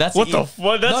escape. That's what the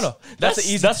fuck? That's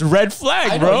that's red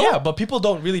flag, bro. Yeah, but people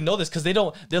don't really know this because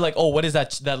they're like, oh, what is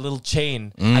that little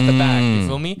chain at the back? You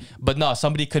feel me? But no,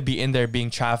 somebody could be in there being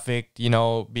trafficked, you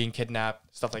know, being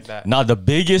kidnapped, stuff like that. Now, the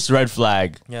biggest red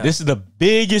flag. Yeah. This is the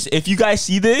biggest. If you guys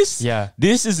see this,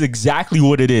 this is exactly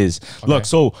what it is. Okay. Look,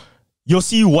 so you'll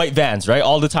see white vans, right?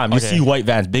 All the time. You see white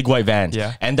vans, big white vans.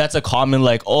 Yeah. And that's a common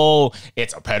like, oh,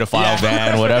 it's a pedophile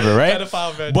van, whatever, right?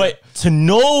 Pedophile van. But to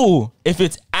know if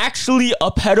it's actually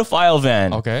a pedophile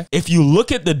van, if you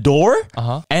look at the door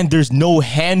and there's no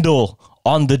handle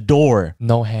on the door.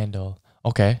 No handle.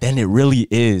 Okay. Then it really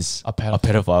is a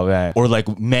pedophile van. Or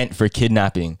like meant for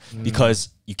kidnapping because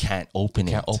you can't open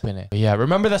it. But yeah,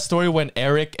 remember that story when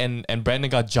Eric and Brandon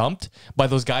got jumped by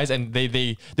those guys and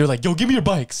they're like, yo, give me your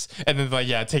bikes. And then like,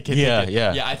 yeah, take it.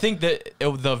 Yeah, I think that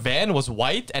the van was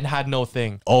white and had no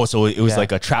thing. Oh, so it was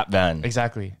like a trap van.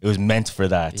 Exactly. It was meant for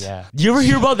that. Yeah. Do you ever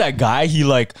hear about that guy?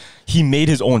 He made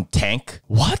his own tank.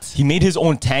 What? He made his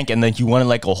own tank and then he went on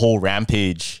like a whole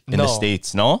rampage in the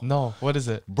States, no? No. What is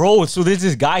it? Bro, so there's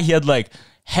this guy, he had like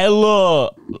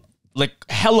hella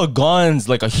guns,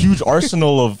 like a huge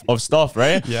arsenal of stuff,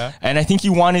 right? Yeah. And I think he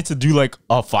wanted to do like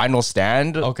a final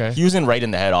stand. Okay. He wasn't right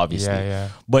in the head, obviously. Yeah.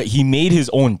 But he made his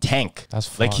own tank. That's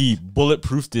fucked. Like he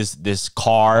bulletproofed this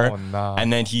car. Oh, nah.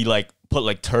 And then he like put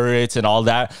like turrets and all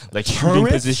that, like shooting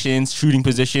positions,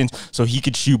 so he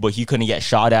could shoot, but he couldn't get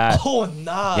shot at. Oh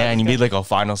nah. Yeah, and he made like a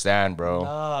final stand, bro.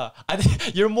 Nah, I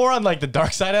think you're more on like the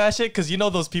dark side of that shit, because you know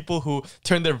those people who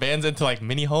turn their vans into like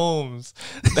mini homes.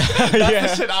 That's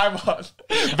the shit I'm on.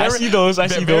 I see those.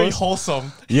 Very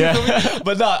wholesome. Yeah.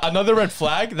 But no, another red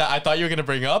flag that I thought you were gonna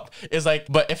bring up is like,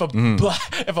 but if a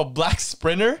black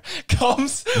Sprinter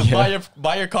comes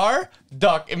by your car,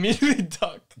 duck, immediately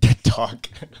duck. Duck.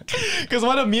 Because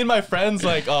one of me and my friends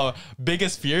like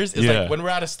biggest fears is like when we're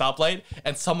at a stoplight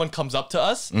and someone comes up to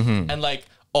us and like,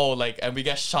 oh, like, and we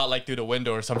get shot like through the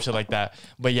window or some shit like that.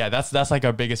 But yeah, that's like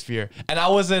our biggest fear. And I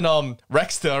was in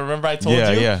Rexdale. Remember I told you?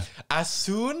 Yeah. As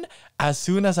soon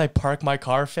as I park my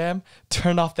car, fam,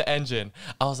 turn off the engine,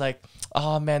 I was like,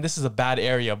 oh man, this is a bad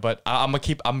area, but I'm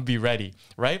gonna be ready,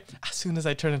 right? As soon as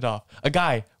I turn it off, a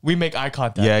guy, we make eye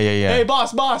contact. Yeah. Hey,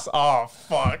 boss. Oh,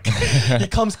 fuck. He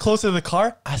comes closer to the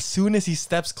car. As soon as he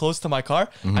steps close to my car,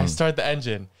 I start the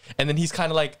engine. And then he's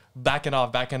kind of like backing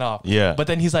off. Yeah. But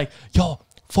then he's like, yo,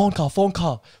 phone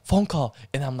call.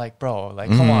 And I'm like, bro, like,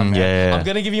 come on, man. I'm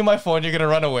gonna give you my phone. You're gonna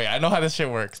run away. I know how this shit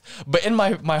works. But in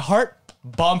my heart,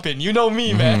 bumping, you know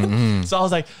me, man. So I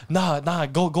was like, nah,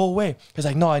 go away. He's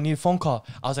like, no, I need a phone call.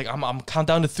 I was like, I'm count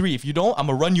down to 3. If you don't, I'm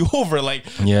gonna run you over. Like,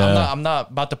 I'm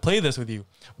not about to play this with you.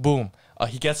 Boom.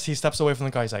 He steps away from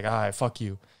the car. He's like, all right, fuck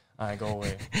you. All right, go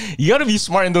away. You gotta be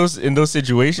smart in those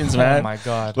situations, man. Oh my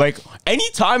God. Like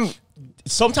anytime.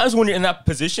 Sometimes when you're in that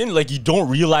position, like you don't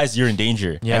realize you're in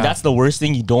danger. Yeah. And that's the worst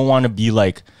thing. You don't want to be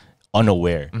like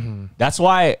unaware. That's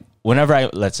why whenever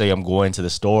let's say I'm going to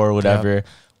the store or whatever,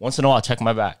 once in a while, I check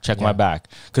my back.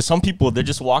 Because some people, they're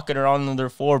just walking around on their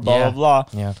floor, blah, blah.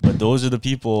 Yeah. But those are the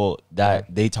people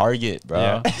that they target, bro.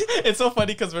 Yeah. It's so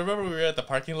funny because remember we were at the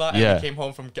parking lot and we came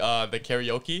home from the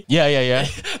karaoke? Yeah.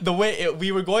 The way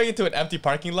we were going into an empty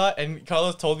parking lot and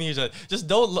Carlos told me, he's like, just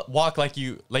don't walk like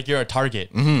you're a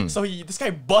target. So this guy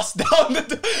busts down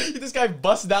the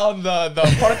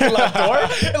parking lot door.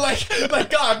 And like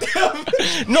God damn.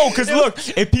 No, because look,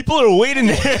 if people are waiting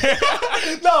there.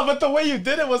 No, but the way you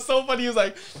did it was so funny. He was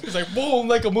like boom,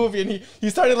 like a movie, and he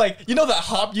started like, you know that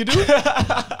hop you do?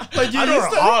 Like I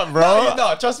don't hop, bro.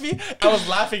 No, trust me, I was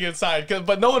laughing inside,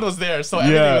 but no one was there, so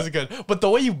everything was good. But the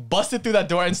way you busted through that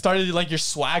door and started like your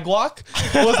swag walk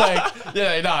was like,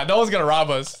 no one's gonna rob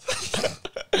us.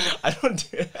 I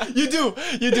don't do it. You do.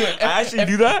 I actually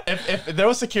do that? If there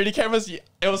was security cameras,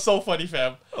 it was so funny,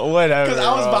 fam. Whatever. Because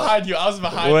I was behind you.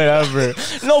 Whatever.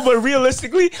 No, but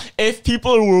realistically, if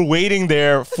people were waiting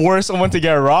there for someone to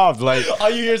get robbed, like all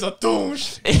you hear is a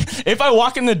doosh. If I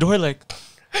walk in the door, like,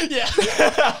 yeah.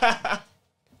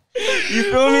 You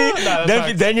feel me?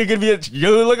 Then you're gonna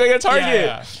you look like a target.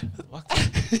 Yeah.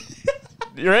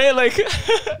 Right? Like,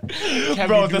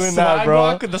 bro,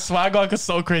 the swag walk is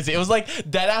so crazy. It was like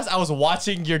deadass. I was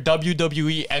watching your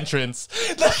WWE entrance.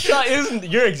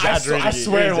 You're exaggerating. I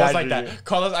swear it was like that.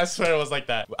 Carlos, I swear it was like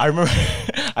that. I remember,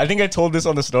 I think I told this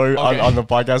on the story on the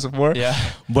podcast before. Yeah.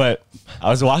 But I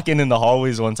was walking in the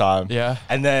hallways one time. Yeah.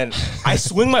 And then I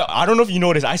I don't know if you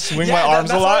noticed, I swing my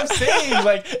arms a lot. That's what I'm saying.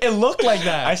 Like, it looked like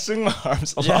that. I swing my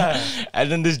arms a lot.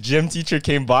 And then this gym teacher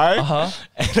came by. And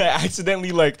I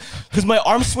accidentally, like, because my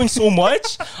arm swings so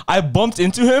much, I bumped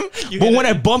into him. But when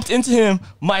I bumped into him,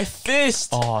 my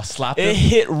fist slapped him. It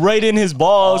hit right in his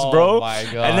balls, bro. Oh my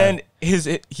God. And then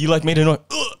he like made a noise.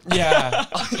 Yeah.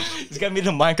 This guy made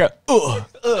a Minecraft.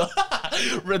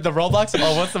 The Roblox.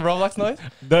 Oh, what's the Roblox noise?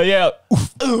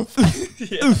 Oof.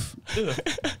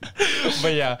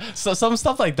 But yeah, so some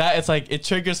stuff like that, it's like it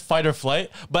triggers fight or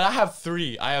flight. But I have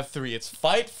three. It's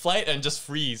fight, flight, and just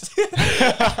freeze.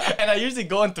 And I usually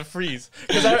go into freeze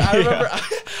because I remember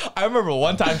I remember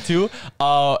one time too.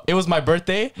 It was my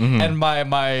birthday, and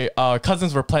my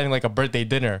cousins were planning like a birthday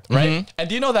dinner, right? And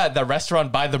do you know that the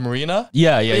restaurant by the marina?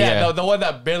 Yeah. The one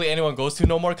that barely anyone goes to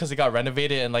no more because it got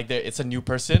renovated and like it's a new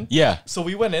person. Yeah. So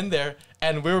we went in there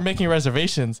and we were making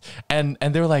reservations, and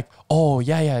they were like, "Oh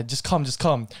yeah, just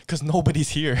come, because nobody's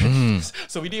here."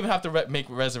 So we didn't even have to make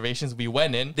reservations. We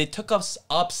went in. They took us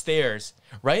upstairs,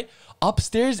 right?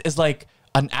 Upstairs is like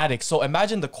an attic. So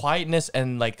imagine the quietness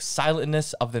and like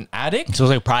silentness of an attic. So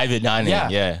it's like private dining.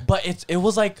 Yeah. But it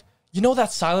was like, you know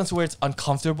that silence where it's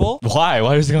uncomfortable? Why?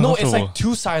 Why is it uncomfortable? No, it's like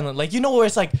too silent. Like, you know where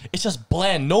it's like, it's just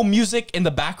bland. No music in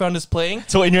the background is playing.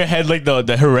 So in your head, like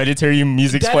the hereditary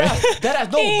music's playing?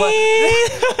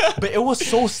 But it was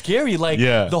so scary. Like,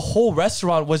 the whole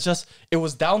restaurant was just, it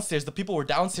was downstairs. The people were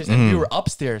downstairs and we were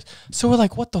upstairs. So we're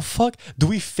like, what the fuck? Do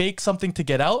we fake something to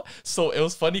get out? So it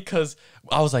was funny because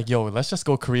I was like, yo, let's just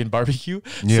go Korean barbecue.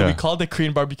 So we called the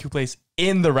Korean barbecue place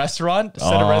in the restaurant,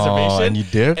 set a reservation. And you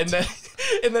dipped?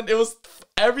 And then it was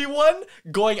everyone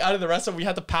going out of the restaurant. We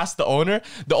had to pass the owner.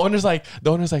 The owner's like,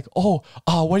 oh,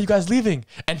 where are you guys leaving?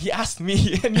 And he asked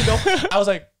me, and I was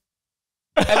like,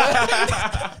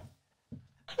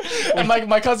 and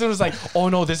my cousin was like, oh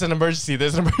no, there's an emergency.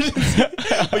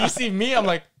 But you see me, I'm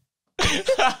like,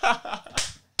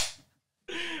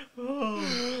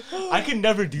 I could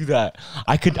never do that.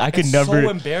 I could never. So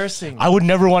embarrassing. I would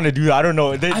never want to do that. I don't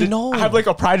know. I know. I have like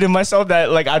a pride in myself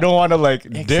that like I don't want to like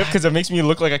dip because it makes me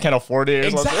look like I can't afford it.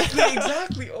 Or something.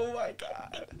 Exactly. Oh my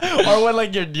god. Or when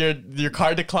like your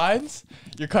car declines,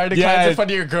 in front of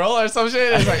your girl or some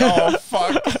shit. It's like, oh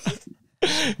fuck.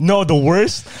 No, the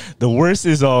worst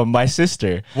is my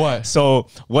sister. What? So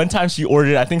one time she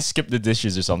ordered, I think, skip the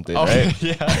dishes or something, right?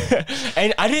 Yeah.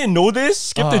 And I didn't know this.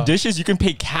 Skip the dishes, you can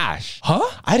pay cash. Huh?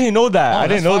 I didn't know that. I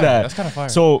didn't know that. That's kind of fire.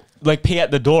 So like pay at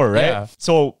the door, right? Yeah.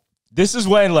 So this is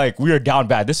when like we were down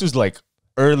bad. This was like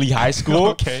early high school.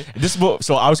 Okay.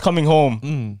 So I was coming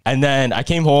home and then I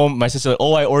came home. My sister like,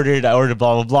 oh, I ordered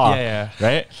blah, blah, blah. Yeah.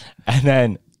 Right? And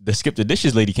then the skip the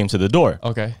dishes lady came to the door.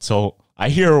 Okay. So I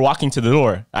hear her walking to the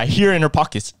door. I hear in her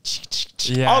pockets,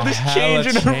 all this change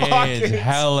in her pockets.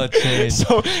 Hella change.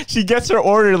 So she gets her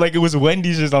order like it was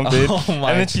Wendy's or something. Oh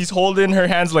my. And then she's holding her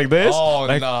hands like this. Oh,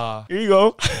 like, nah. Here you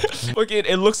go. Look,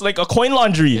 it looks like a coin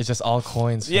laundry. It's just all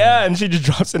coins. Yeah, and she just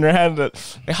drops in her hand. Like,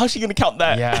 how's she going to count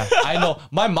that? Yeah, I know.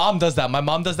 My mom does that. My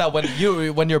mom does that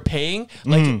when you're paying,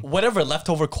 like whatever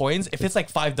leftover coins, if it's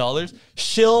like $5,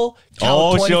 she'll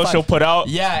count 25. she'll put out.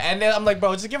 Yeah, and then I'm like,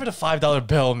 bro, just give her the $5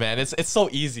 bill, man. It's so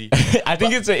easy. I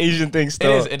think it's an Asian thing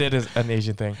still. It is an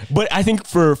Asian thing. But I think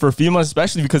for females,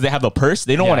 especially because they have the purse,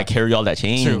 they don't want to carry all that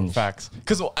change. True, facts.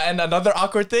 And another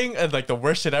awkward thing, and like the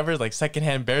worst shit ever, like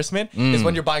secondhand embarrassment, is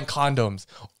when you're buying condoms.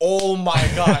 Oh my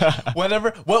god!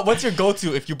 What's your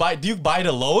go-to if you buy? Do you buy it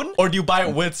alone or do you buy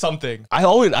it with something?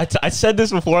 I said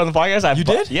this before on the podcast. You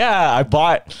did? Yeah, I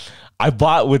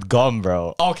bought with gum,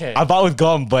 bro. Okay. I bought with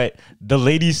gum, but the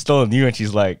lady still knew, and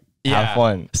she's like, have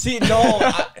fun. See,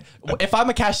 no, if I'm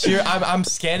a cashier, I'm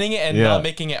scanning it and not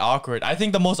making it awkward. I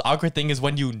think the most awkward thing is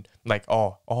when you like,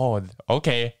 oh,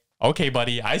 okay,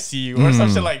 buddy, I see you, or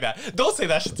some shit like that. Don't say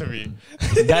that shit to me.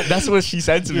 That's what she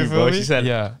said to me, bro. She said,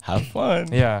 have fun.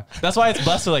 Yeah. That's why it's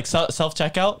best to like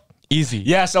self-checkout. Easy.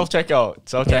 Yeah,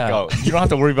 self-checkout. You don't have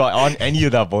to worry about on any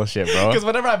of that bullshit, bro. Because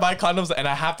whenever I buy condoms and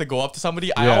I have to go up to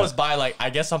somebody, I always buy like,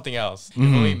 I guess something else.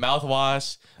 You feel me?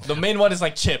 Mouthwash. The main one is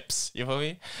like chips. You feel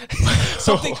me?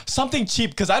 something cheap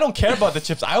because I don't care about the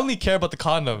chips. I only care about the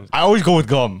condoms. I always go with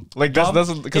gum. Like that's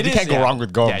because you can't go wrong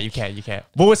with gum. Yeah, you can't.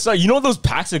 But what's you know those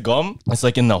packs of gum? It's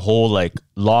like in the whole like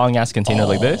long ass container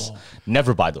like this.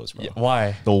 Never buy those, bro.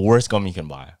 Why? The worst gum you can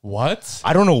buy. What?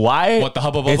 I don't know why. What, the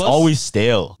Hubba Bubbas? It's always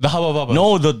stale. The Hubba Bubbas?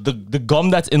 No, the gum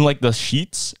that's in like the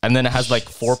sheets, and then it has like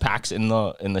 4 packs in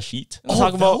the sheet.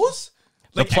 Talk about those?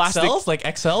 The like plastic, XLs? Like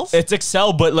XLs? It's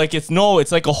XL, but like it's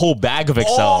like a whole bag of XL.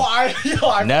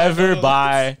 I never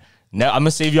buy. I'm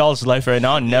gonna save y'all's life right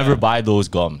now. Never buy those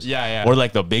gums. Yeah. Or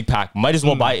like the big pack. Might as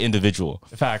well buy individual.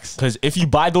 Facts. Because if you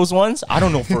buy those ones, I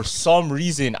don't know, for some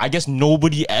reason, I guess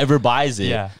nobody ever buys it.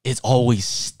 Yeah. It's always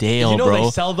stale, bro. bro.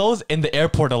 They sell those in the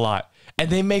airport a lot. And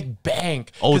they make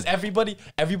bank because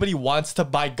everybody wants to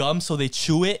buy gum, so they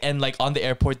chew it, and like on the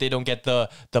airport they don't get the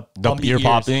ear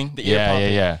popping. The ear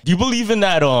popping. Yeah. Do you believe in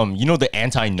that? You know, the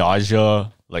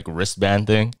anti-nausea like wristband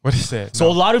thing? What is it? So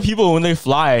a lot of people when they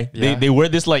fly, they wear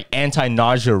this like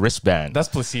anti-nausea wristband. That's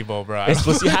placebo, bro. It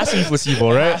has to be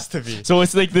placebo, right? It has to be. So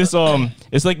it's like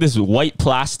this white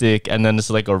plastic and then it's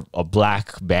like a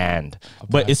black band.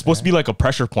 But it's supposed to be like a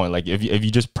pressure point. Like if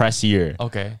you just press here,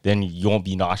 then you won't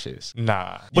be nauseous.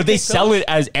 Nah. But they sell it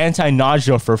as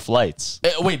anti-nausea for flights.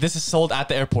 Wait, this is sold at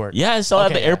the airport? Yeah, it's sold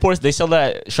at the airports. They sell that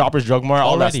at Shoppers Drug Mart,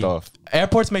 all that stuff.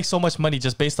 Airports make so much money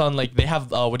just based on like they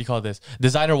have what do you call this,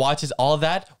 designer watches, all of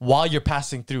that while you're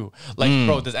passing through. Like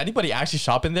bro, does anybody actually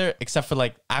shop in there except for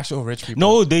like actual rich people?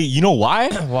 No, you know why?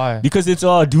 Why? Because it's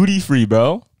duty free,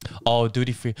 bro. Oh,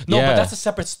 duty free. No, but that's a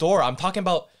separate store. I'm talking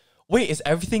about. Wait, is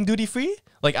everything duty free?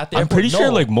 Like at the airport? I'm pretty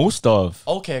sure like most stuff.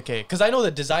 Okay. Because I know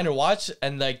the designer watch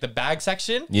and like the bag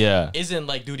section isn't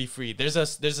like duty free. There's a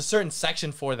certain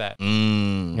section for that.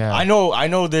 Yeah. I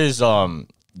know there's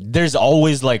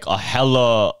always like a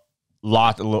hella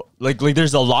lot like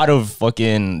there's a lot of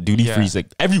fucking duty frees like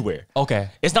everywhere. Okay.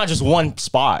 It's not just one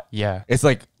spot. Yeah. It's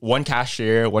like one cash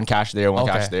there, one cash there, one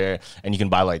cash there, and you can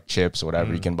buy like chips or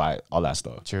whatever. You can buy all that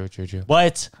stuff. True.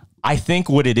 But I think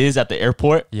what it is at the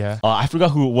airport, I forgot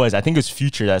who it was. I think it was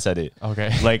Future that said it.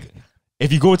 Okay. Like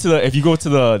if you go to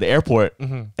the airport,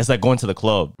 it's like going to the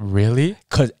club. Really?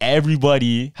 Because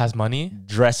everybody has money,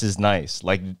 dresses nice.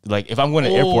 Like if I'm going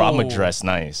to the airport, I'm gonna dress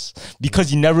nice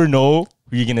because you never know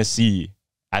who you're gonna see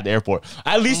at the airport.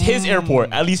 At least his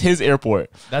airport.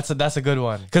 That's a good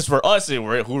one. Because for us, who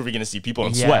are we gonna see? People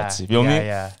in sweats. You feel me?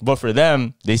 Yeah. But for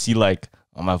them, they see like.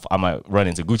 I might run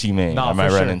into Gucci Mane. I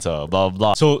might run into blah,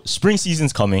 blah. So spring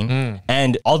season's coming.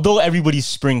 And although everybody's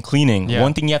spring cleaning,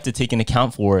 one thing you have to take into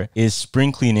account for is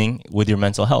spring cleaning with your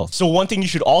mental health. So one thing you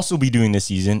should also be doing this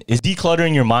season is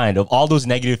decluttering your mind of all those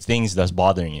negative things that's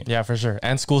bothering you. Yeah, for sure.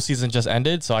 And school season just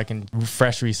ended, so I can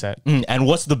fresh reset. And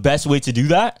what's the best way to do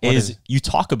that is you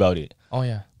talk about it. Oh,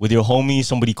 yeah. With your homie,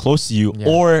 somebody close to you,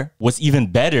 or what's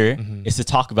even better is to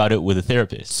talk about it with a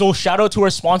therapist. So shout out to our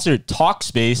sponsor,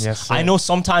 Talkspace. Yes, I know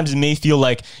sometimes it may feel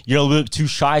like you're a little bit too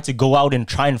shy to go out and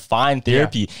try and find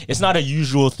therapy. It's not a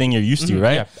usual thing you're used to,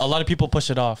 right? Yeah. A lot of people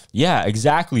push it off. Yeah,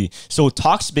 exactly. So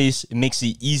Talkspace makes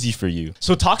it easy for you.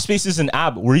 So Talkspace is an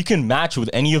app where you can match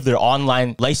with any of their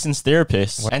online licensed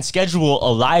therapists and schedule a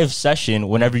live session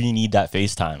whenever you need that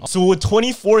FaceTime. So with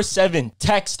 24/7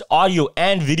 text, audio,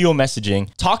 and video messaging,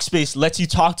 Talkspace lets you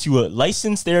talk to a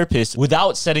licensed therapist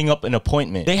without setting up an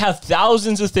appointment. They have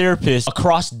thousands of therapists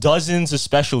across dozens of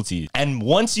specialties. And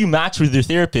once you match with your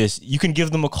therapist, you can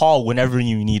give them a call whenever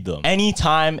you need them,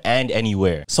 anytime and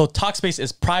anywhere. So Talkspace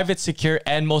is private, secure,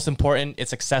 and most important,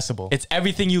 it's accessible. It's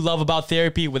everything you love about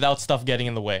therapy without stuff getting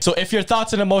in the way. So if your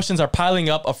thoughts and emotions are piling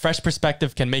up, a fresh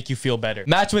perspective can make you feel better.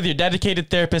 Match with your dedicated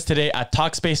therapist today at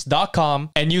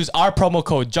Talkspace.com and use our promo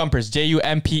code JUMPERS,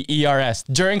 JUMPERS,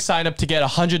 during sign up to get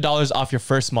 $100 off your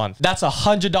first month. That's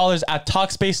 $100 at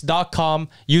Talkspace.com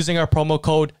using our promo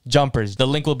code JUMPERS. The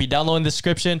link will be down low in the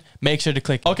description. Make sure to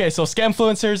click. Okay, so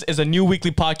Scamfluencers is a new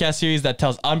weekly podcast series that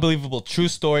tells unbelievable true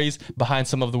stories behind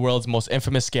some of the world's most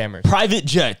infamous scammers. Private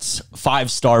jets,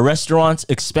 5-star restaurants,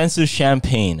 expensive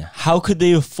champagne. How could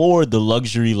they afford the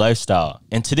luxury lifestyle?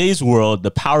 In today's world,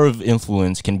 the power of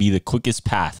influence can be the quickest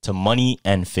path to money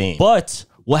and fame. But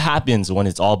what happens when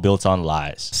it's all built on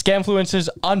lies? Scamfluencers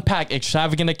unpack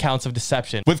extravagant accounts of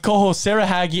deception with co-hosts Sarah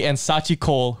Hagee and Sachi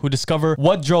Cole, who discover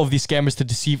what drove these scammers to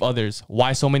deceive others,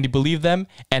 why so many believe them,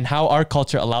 and how our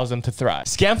culture allows them to thrive.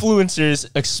 Scamfluencers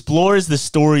explores the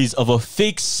stories of a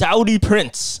fake Saudi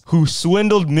prince who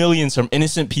swindled millions from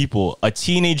innocent people, a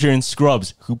teenager in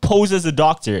scrubs who posed as a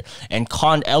doctor and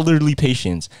conned elderly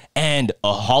patients, and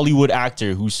a Hollywood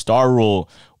actor whose star role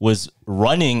was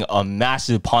running a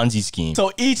massive Ponzi scheme.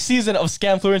 So each season of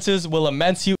Scamfluencers will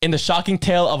immerse you in the shocking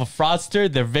tale of a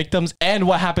fraudster, their victims, and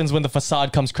what happens when the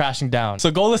facade comes crashing down. So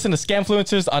go listen to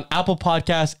Scamfluencers on Apple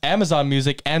Podcasts, Amazon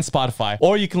Music, and Spotify.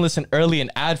 Or you can listen early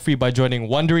and ad-free by joining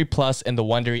Wondery Plus in the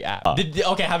Wondery app.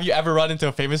 Okay, have you ever run into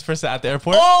a famous person at the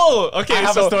airport? Oh, okay. I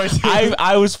have a story too.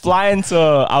 I was flying to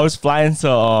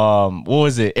what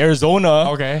was it? Arizona.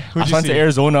 Okay. I went to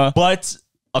Arizona, but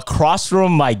across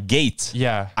from my gate,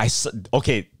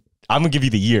 okay, I'm gonna give you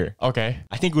the year. Okay.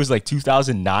 I think it was like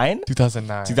 2009.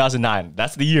 2009.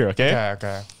 That's the year, okay?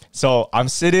 Okay. So I'm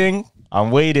sitting,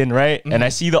 I'm waiting, right? And I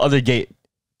see the other gate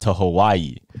to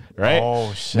Hawaii, right?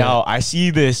 Oh, shit. Now I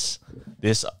see this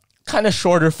kind of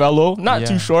shorter fellow, not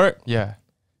too short. Yeah.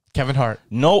 Kevin Hart.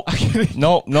 No.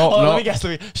 No. Let me guess.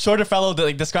 Shorter fellow,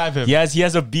 describe him. Yes, he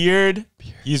has a beard.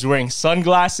 He's wearing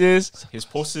sunglasses. He's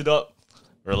posted up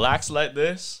relax like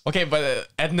this. Okay, but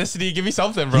ethnicity, give me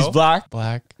something, bro. He's black.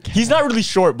 Black. He's not really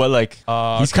short, but like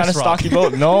he's kind of stocky, bro.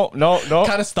 No.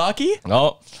 Kind of stocky?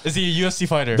 No. Is he a UFC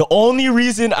fighter? The only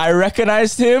reason I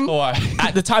recognized him Why?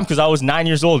 at the time, because I was 9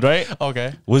 years old, right?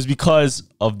 Okay. Was because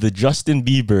of the Justin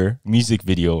Bieber music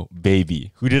video,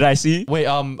 Baby. Who did I see? Wait,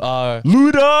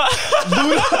 Luda.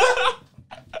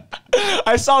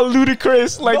 I saw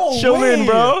Ludacris like chilling,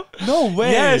 bro. No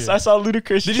way. Yes, I saw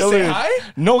Ludacris Did chilling. you say hi?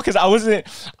 No, because I was like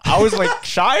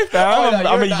shy, fam.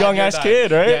 I'm a young ass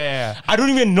kid, right? Yeah. I don't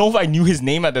even know if I knew his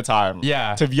name at the time.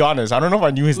 Yeah. To be honest, I don't know if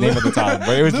I knew his name at the time,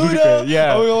 but it was Ludacris.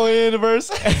 Yeah.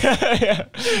 Universe. Yeah.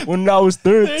 When I was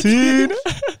 13.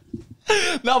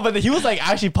 No, but he was like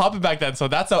actually popping back then, so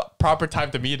that's a proper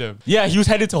time to meet him. Yeah, he was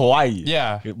headed to Hawaii.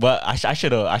 Yeah. But I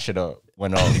should have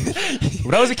went on.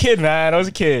 When I was a kid, man, I was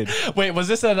a kid. Wait, was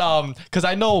this because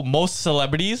I know most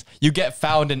celebrities, you get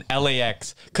found in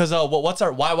LAX. Because what's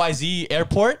our YYZ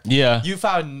airport? Yeah. You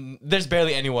found, there's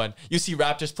barely anyone. You see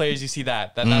Raptors players, you see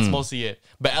that. That's mostly it.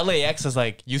 But LAX is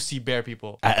like, you see bare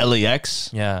people. At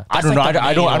LAX? Yeah. I don't know.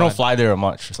 I don't fly there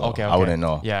much. So Okay. I wouldn't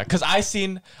know. Yeah, because I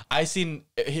seen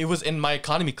he was in my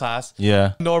economy class.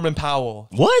 Yeah. Norman Powell.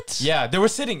 What? Yeah, they were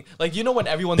sitting like, you know, when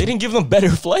everyone They didn't give them better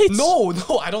flights? No,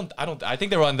 I don't. I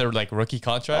think they were on their like rookie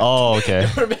contract. Oh, okay.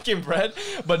 They were making bread,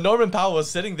 but Norman Powell was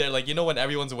sitting there, like, you know, when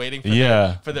everyone's waiting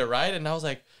for their ride, and I was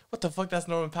like, what the fuck? That's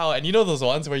Norman Powell. And you know those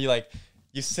ones where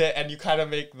you sit and you kind of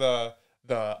make the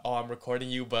oh, I'm recording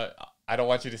you, but I don't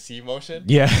want you to see motion.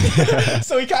 Yeah.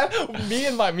 So me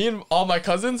and all my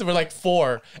cousins were like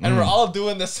 4, and we're all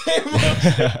doing the same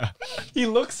motion. He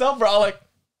looks up, we're all like.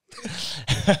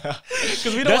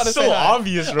 Because we don't want to say so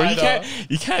obvious, bro.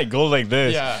 You can't go like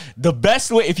this. Yeah. The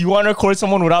best way, if you want to record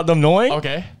someone without them knowing.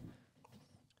 Okay.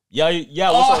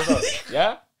 Yeah. What's up?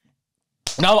 Yeah.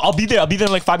 No, I'll be there. I'll be there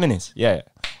in like 5 minutes. Yeah.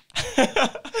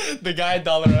 The guy at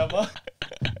Dollarama.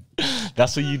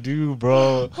 That's what you do,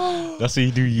 bro. That's what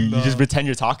you do. You just pretend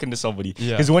you're talking to somebody.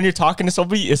 Yeah. Because when you're talking to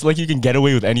somebody, it's like you can get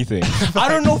away with anything. I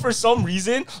don't know, for some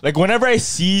reason, like whenever I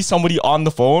see somebody on the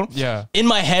phone, in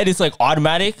my head, it's like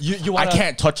automatic. I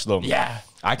can't touch them. Yeah.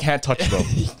 I can't touch them.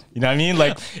 You know what I mean?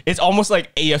 Like, it's almost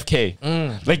like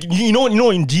AFK. Like, you know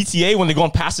in GTA when they go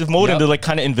on passive mode and they're like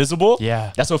kind of invisible?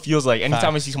 Yeah. That's what it feels like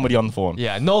anytime I see somebody on the phone.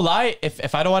 Yeah. No lie.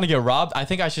 If I don't want to get robbed, I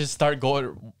think I should start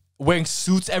wearing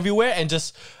suits everywhere and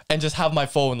just have my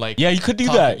phone like. Yeah, you could do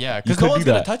that. Yeah, because no one's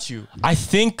gonna touch you. I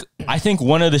think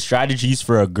one of the strategies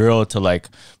for a girl to like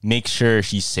make sure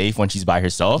she's safe when she's by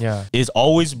herself is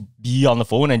always be on the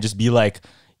phone and just be like,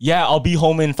 yeah, I'll be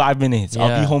home in 5 minutes.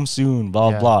 I'll be home soon,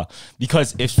 blah, blah.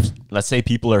 Because if, let's say,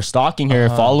 people are stalking her,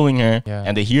 following her,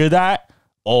 and they hear that,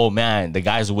 oh, man, the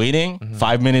guy's waiting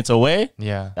 5 minutes away.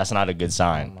 Yeah. That's not a good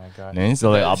sign. Oh, my God. And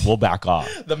so like, we'll back off.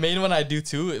 The main one I do,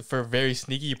 too, for very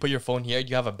sneaky, you put your phone here,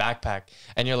 you have a backpack,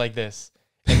 and you're like this.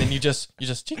 And then you just.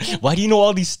 Why do you know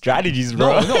all these strategies,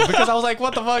 bro? No, because I was like,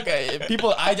 what the fuck?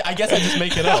 People, I guess I just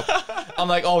make it up. I'm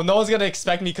like, oh, no one's gonna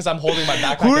expect me because I'm holding my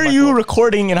backpack. Who are you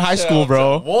recording in high school,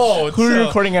 bro? Whoa. Who are you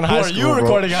recording in high school? Who are you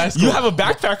recording in high school? You have a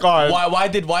backpack on.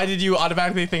 Why did you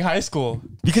automatically think high school?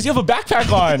 Because you have a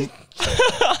backpack on.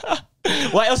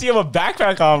 Why else do you have a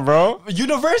backpack on, bro?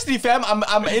 University, fam.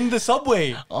 I'm in the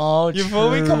subway. Oh, you feel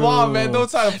me? Come on, man. Don't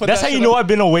try to put. That's how you know I've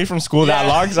been away from school that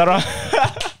long. Because I don't.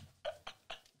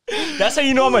 That's how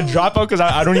you know I'm a dropout, because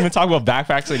I don't even talk about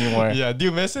backpacks anymore. Yeah. Do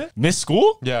you miss it? Miss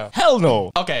school? Yeah. Hell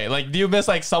no. Okay. Like, do you miss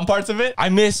like some parts of it? I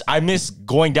miss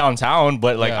going downtown,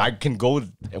 but like I can go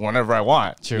whenever I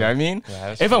want. True. You know what I mean?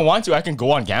 Yeah, if I want to, I can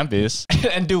go on campus.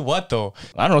 And do what though?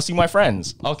 I don't know. See my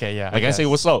friends. Okay. Yeah. Like I say,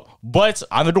 what's up? But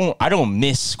I don't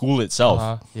miss school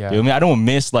itself. Yeah. You know what I mean? I don't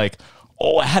miss like,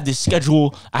 oh, I have this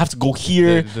schedule. I have to go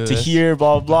here to here,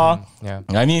 blah, blah. Yeah. You know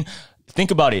what I mean?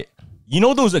 Think about it. You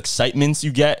know those excitements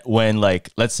you get when, like,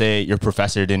 let's say your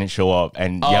professor didn't show up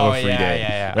and you have a free day.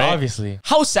 Yeah. Right? Obviously.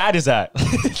 How sad is that?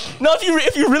 No,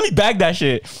 if you really bag that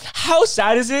shit, how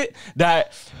sad is it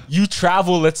that you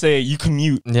travel, let's say you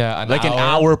commute, an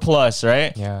hour plus,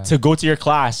 right? Yeah. To go to your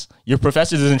class. Your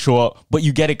professor doesn't show up, but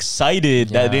you get excited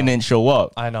that they didn't show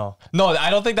up. I know. No, I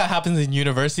don't think that happens in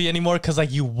university anymore, because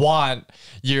like you want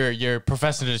your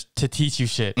professor to teach you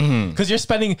shit. Because you're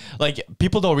spending, like,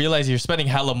 people don't realize you're spending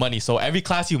hella money. So every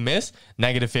class you miss,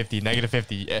 -50,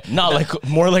 -50. Not like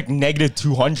more like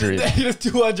 -200.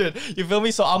 -200. You feel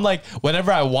me? So I'm like,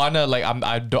 whenever I wanna, like,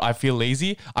 I feel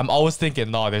lazy, I'm always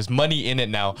thinking, no, there's money in it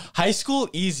now. High school,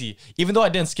 easy. Even though I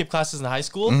didn't skip classes in high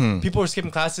school, people were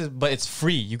skipping classes, but it's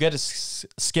free. You get to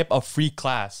skip a free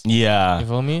class. Yeah. You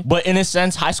feel me? But in a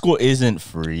sense, high school isn't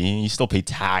free. You still pay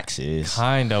taxes.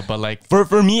 Kind of, but like...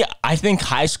 For me, I think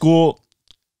high school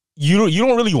you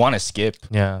don't really want to skip.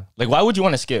 Yeah. Like, why would you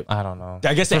want to skip? I don't know.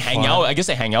 I guess they hang out. I guess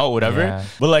they hang out, whatever. Yeah.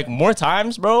 But like more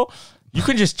times, bro, you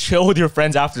can just chill with your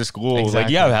friends after school. Exactly.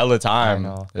 Like you have hella time. I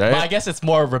know. Right? But I guess it's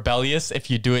more rebellious if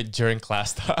you do it during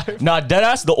class time. Nah,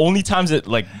 deadass, the only times that,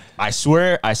 like, I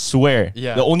swear,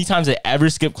 Yeah. the only times I ever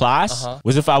skipped class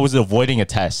was if I was avoiding a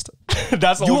test.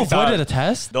 That's the You only avoided time. a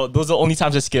test? Those are the only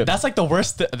times I skipped. That's like the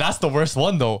worst. That's the worst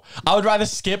one though. I would rather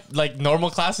skip like normal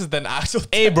classes than actual.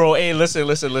 Hey, bro. Hey, listen.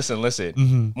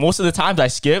 Most of the times I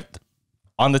skipped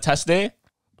on the test day,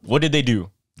 what did they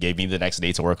do? Gave me the next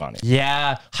day to work on it.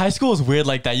 Yeah, high school is weird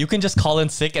like that. You can just call in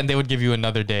sick and they would give you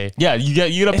another day. Yeah, you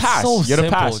get a pass. So you get a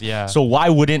simple, pass. yeah. So why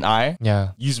wouldn't I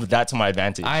use that to my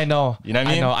advantage? I know. You know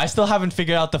what I mean? I still haven't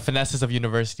figured out the finesses of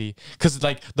university because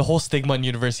like the whole stigma in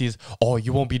university is, oh,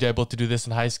 you won't be able to do this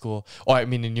in high school, or I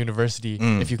mean in university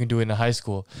if you can do it in high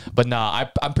school. But nah,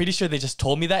 I'm pretty sure they just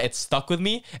told me that. It stuck with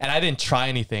me, and I didn't try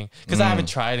anything because I haven't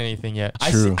tried anything yet.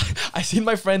 True. I seen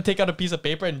my friend take out a piece of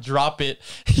paper and drop it.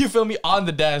 You feel me, on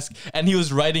the desk, and he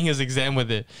was writing his exam with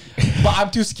it. But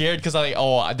I'm too scared because I'm like,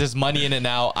 oh, there's money in it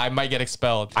now. I might get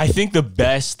expelled. I think the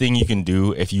best thing you can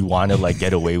do if you want to like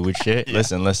get away with shit,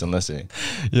 listen.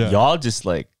 Yeah. Y'all just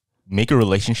like make a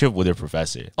relationship with your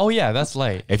professor. Oh yeah, that's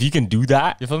light. If you can do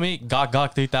that, You feel me?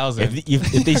 Gok 3000.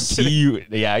 if they see you,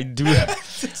 yeah, I do that.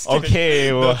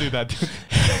 Okay, well, Don't do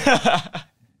that.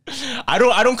 I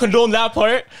don't condone that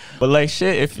part, but like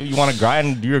shit, if you want to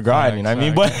grind, do your grind. You know what I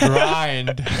mean? But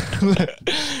grind.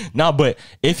 nah, but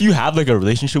if you have like a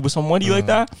relationship with somebody like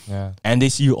that, Yeah. and they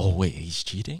see you, oh wait, he's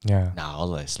cheating. Yeah. Nah, I'll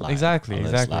let it slide. Exactly, I'll let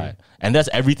it exactly. slide. And that's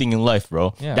everything in life,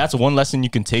 bro. Yeah. That's one lesson you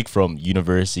can take from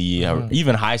university or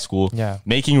even high school. Yeah.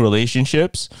 Making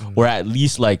relationships or at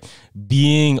least like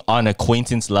being on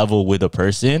acquaintance level with a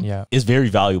person is very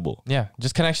valuable. Yeah.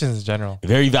 Just connections in general.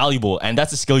 Very valuable. And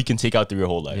that's a skill you can take out through your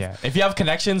whole life. Yeah. If you have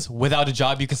connections without a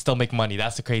job, you can still make money.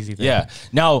 That's the crazy thing. Yeah.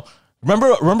 Now,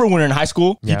 remember when we were in high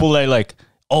school, people like,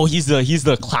 oh, he's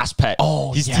the class pet.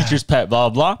 Oh, he's yeah. teacher's pet, blah,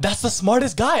 blah, blah. That's the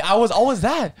smartest guy. I was always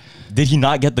that. Did he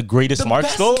not get the greatest marks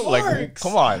best though? marks. Like,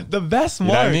 come on. The best know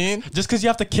marks. what I mean? Just because you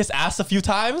have to kiss ass a few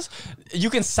times, you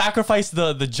can sacrifice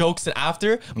the jokes and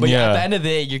after, but at the end of the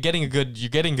day, you're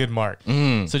getting good mark.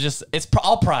 So just it's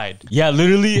all pride. Yeah,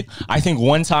 literally, I think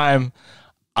one time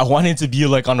I wanted to be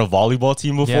like on a volleyball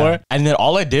team before, and then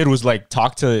all I did was like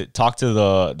talk to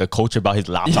the coach about his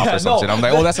laptop or something. I'm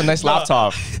like, oh, that's a nice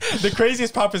laptop. The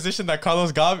craziest proposition that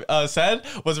Carlos said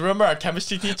was, remember our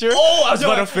chemistry teacher? Oh, I was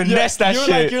about to finesse that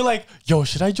shit. You're like, yo,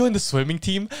 should I join the swimming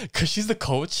team? Cause she's the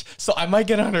coach, so I might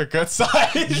get on her good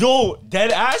side. Yo,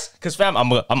 dead ass. Cause fam,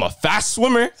 I'm a fast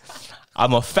swimmer.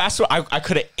 I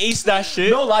could have aced that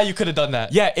shit. No lie, you could have done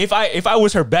that. Yeah, if I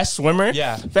was her best swimmer,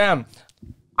 fam,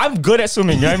 I'm good at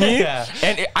swimming, you know what I mean? Yeah.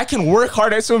 And I can work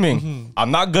hard at swimming. I'm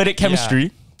not good at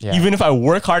chemistry. Yeah. Even if I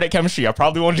work hard at chemistry, I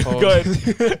probably won't do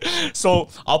good. So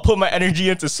I'll put my energy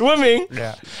into swimming,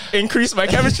 increase my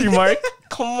chemistry mark.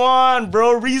 Come on,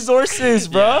 bro. Resources,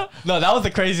 bro. Yeah. No, that was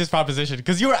the craziest proposition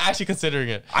because you were actually considering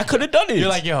it. I could have done it. You're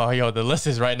like, yo, the list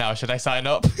is right now. Should I sign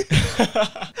up?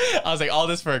 I was like, all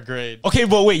this for a grade. Okay,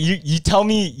 but wait, you tell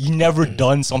me you never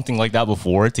done something like that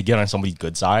before to get on somebody's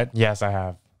good side? Yes, I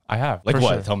have. Like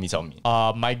what? Sure. Tell me.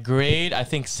 My grade, I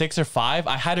think 6 or 5.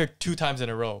 I had her 2 times in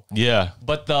a row. Yeah.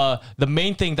 But the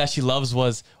main thing that she loves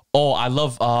was, oh, I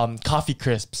love coffee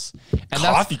crisps. And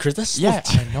Coffee crisps?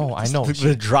 That's I know.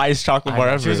 The driest chocolate bar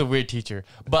ever. She was a weird teacher.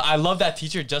 But I love that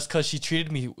teacher just because she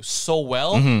treated me so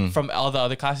well from all the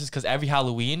other classes, because every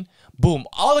Halloween, boom,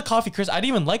 all the coffee crisps. I didn't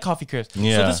even like coffee crisps.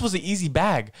 Yeah. So this was an easy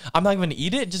bag. I'm not even going to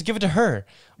eat it. Just give it to her.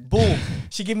 Boom.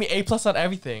 She gave me A+ on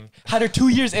everything. Had her 2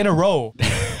 years in a row.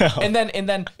 And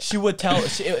then she would tell,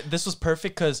 this was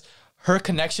perfect because her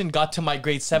connection got to my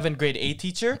grade 7, grade 8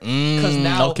 teacher. Because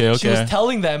now she was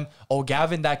telling them, oh,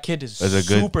 Gavin, that kid is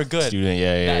super good. Student.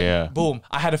 Yeah. Boom.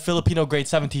 I had a Filipino grade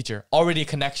 7 teacher. Already a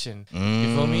connection.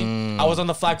 You feel me? I was on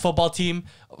the flag football team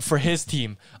for his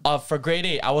team. For grade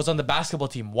 8, I was on the basketball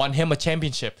team. Won him a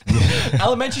championship.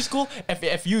 Elementary school,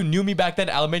 if you knew me back then,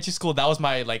 elementary school, that was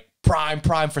my like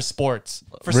prime for sports.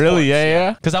 Really?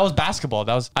 Yeah. Because that was basketball.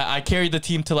 That was I carried the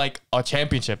team to like a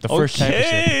championship, the first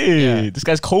championship. Yeah. This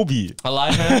guy's Kobe.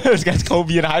 Alive, man. This guy's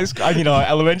Kobe in high school. I mean,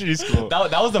 elementary school.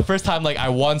 That was the first time like I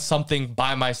won something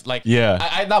by myself. Like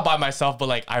I not by myself, but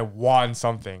like I won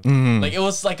something. Like it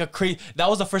was like a crazy. That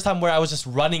was the first time where I was just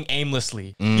running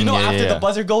aimlessly. You know, after the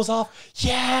buzzer goes off,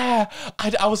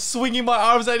 I was swinging my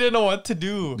arms. I didn't know what to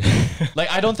do.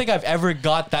 Like I don't think I've ever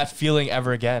got that feeling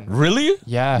ever again. Really?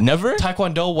 Yeah. Never?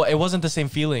 Taekwondo, it wasn't the same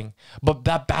feeling. But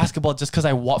that basketball, just because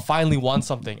I finally won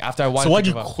something after I won. So why'd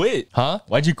you quit? Huh?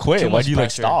 Why'd you quit? Why'd you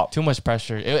like stop? Too much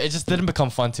pressure. It just didn't become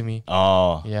fun to me.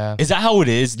 Oh. Yeah. Is that how it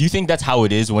is? Do you think that's how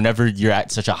it is whenever you're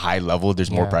at such a high level,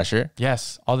 there's more pressure?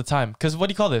 Yes, all the time. Because what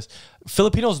do you call this?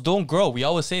 Filipinos don't grow. We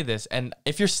always say this. And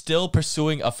if you're still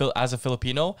pursuing as a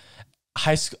Filipino,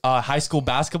 high school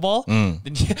basketball,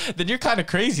 then you're kind of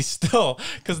crazy still,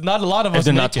 because not a lot of us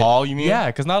they're make not it. tall, you mean? Yeah,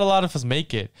 because not a lot of us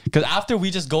make it. Because after we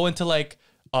just go into like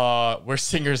we're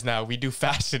singers now, we do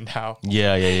fashion now.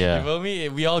 Yeah. You feel me?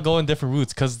 We all go in different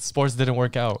routes because sports didn't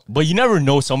work out. But you never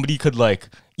know, somebody could like,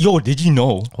 yo, did you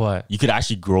know What? you could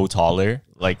actually grow taller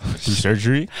like through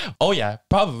surgery? Oh yeah,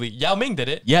 probably. Yao Ming did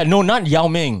it. Yeah, no, not Yao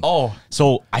Ming. Oh.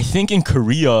 So I think in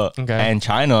Korea and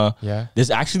China,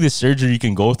 there's actually this surgery you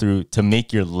can go through to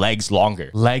make your legs longer.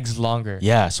 Legs longer.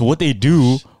 Yeah. So what they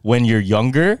do when you're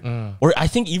younger, or I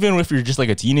think even if you're just like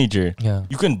a teenager,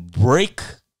 you can break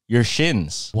your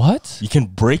shins. What? You can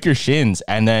break your shins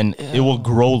and then it will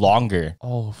grow longer.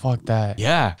 Oh, fuck that.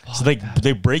 Yeah. So like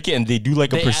they break it and they do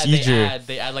like a procedure.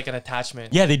 They add like an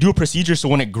attachment. Yeah, they do a procedure so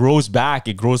when it grows back,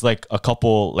 it grows like a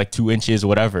couple, like 2 inches or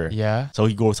whatever. Yeah. So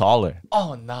he grows taller.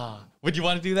 Oh, nah. Would you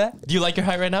want to do that? Do you like your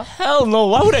height right now? Hell no.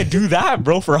 Why would I do that,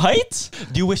 bro? For height?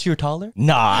 Do you wish you were taller?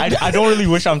 Nah, I don't really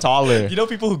wish I'm taller. You know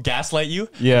people who gaslight you?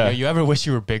 Yeah. You ever wish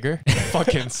you were bigger?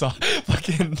 fucking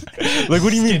Like,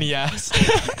 what do you mean? Skinny ass.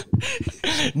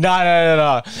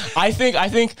 Nah. I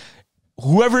think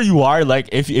whoever you are, like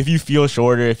if you feel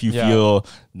shorter, if you feel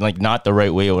like not the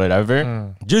right way or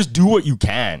whatever, just do what you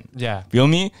can. Yeah. Feel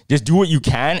me? Just do what you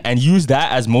can and use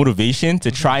that as motivation to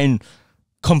try and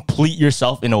complete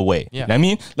yourself in a way. Yeah. You know what I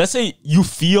mean? Let's say you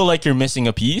feel like you're missing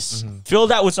a piece. Fill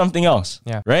that with something else.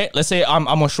 Yeah. Right? Let's say I'm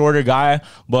a shorter guy,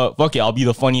 but fuck it, I'll be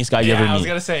the funniest guy you ever meet. I was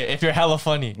gonna say, if you're hella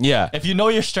funny. Yeah. If you know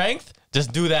your strength,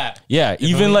 just do that. Yeah.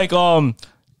 Even like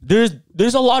there's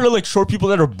a lot of like short people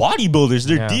that are bodybuilders.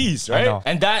 They're D's, right?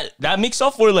 And that makes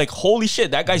up for like, holy shit,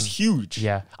 that guy's huge.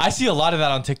 Yeah. I see a lot of that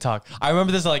on TikTok. I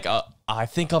remember there's like I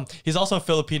think he's also a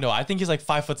Filipino. I think he's like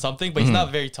 5 foot something, but he's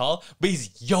not very tall, but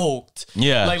he's yoked.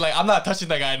 Yeah. Like I'm not touching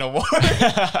that guy no more.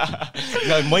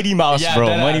 Like Mighty Mouse,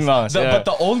 bro. Mighty Mouse. But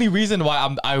the only reason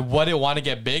why I wouldn't want to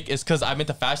get big is because I'm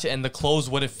into fashion and the clothes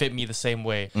wouldn't fit me the same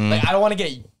way. Like I don't want to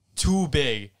get too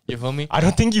big. You feel me? I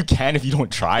don't think you can if you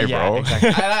don't try, bro.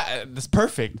 Exactly. That's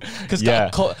perfect. Because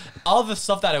all the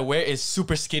stuff that I wear is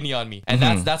super skinny on me, and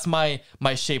that's my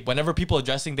shape. Whenever people are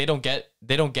dressing, they don't get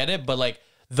it, but like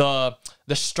the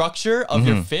structure of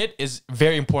your fit is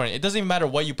very important. It doesn't even matter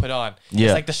what you put on. Yeah.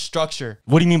 It's like the structure.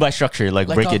 What do you mean by structure? Like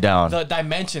break it down. The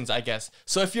dimensions, I guess.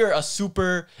 So if you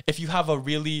have a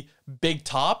really big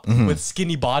top with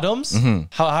skinny bottoms,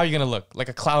 how are you gonna look? Like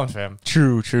a clown, fam.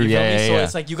 True. So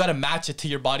it's like you gotta match it to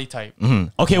your body type.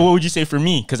 Okay, what would you say for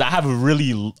me? Because I have a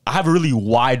really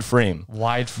wide frame.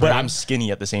 But I'm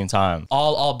skinny at the same time.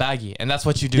 All baggy, and that's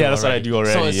what you do. Yeah, that's what I do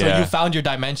already. So you found your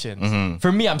dimensions.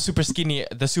 For me, I'm super skinny.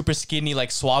 The super skinny like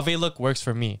suave look works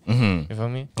for me. You feel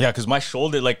me? Yeah, because my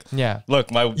shoulder, like, look,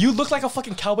 you look like a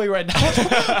fucking cowboy right now.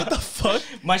 What the fuck?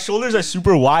 My shoulders are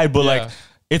super wide, but like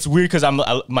it's weird because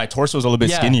my torso is a little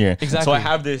bit skinnier. Exactly. So I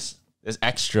have this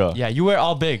extra. Yeah, you wear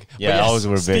all big. Yeah, I always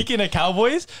wear big. Speaking of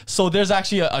Cowboys, so there's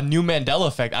actually a new Mandela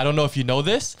effect. I don't know if you know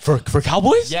this. For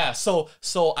Cowboys? Yeah, so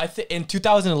I think in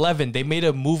 2011 they made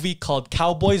a movie called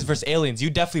Cowboys vs Aliens.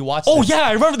 You definitely watched it. Oh yeah,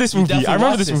 I remember this movie.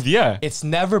 Yeah. It's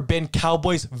never been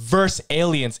Cowboys vs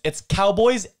Aliens. It's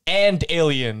Cowboys and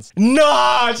Aliens.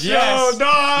 Nah, Yes.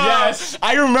 Yes.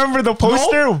 I remember the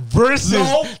poster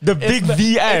versus the big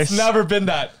VS. It's never been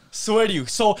that. Swear to you.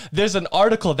 So there's an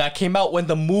article that came out when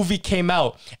the movie came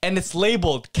out, and it's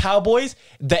labeled Cowboys,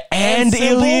 the and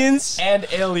aliens.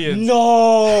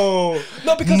 No,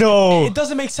 because it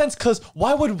doesn't make sense. Because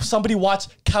why would somebody watch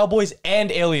Cowboys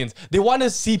and Aliens? They want to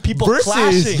see people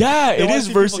clashing. Yeah, it is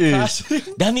versus.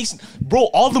 That makes, bro,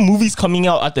 all the movies coming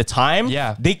out at the time.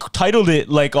 Yeah, they titled it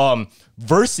like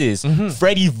versus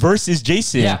Freddy versus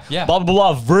Jason, blah blah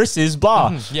blah versus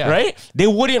blah, right? They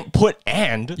wouldn't put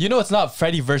and. You know, it's not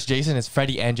Freddy versus Jason. It's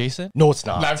Freddy and Jason. No, it's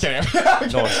not. No, I'm kidding.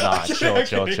 No, it's not. Chill.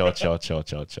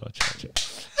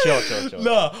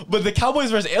 No, but the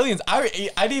Cowboys versus Aliens. I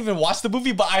didn't even watch the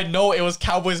movie, but I know it was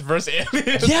Cowboys versus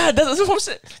Aliens. Yeah, that's what I'm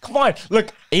saying. Come on,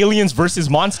 look, Aliens versus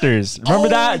Monsters. Remember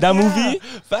that movie?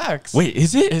 Facts. Wait,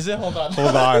 is it?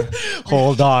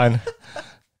 Hold on.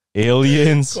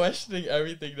 Aliens. Questioning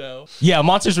everything now. Yeah,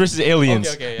 Monsters versus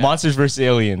Aliens. Okay, Monsters versus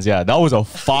Aliens. Yeah, that was a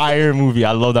fire movie.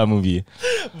 I love that movie.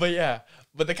 But yeah,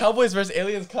 But the Cowboys versus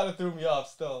Aliens kind of threw me off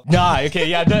still. Nah, okay,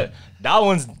 yeah, that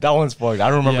one's fucked. I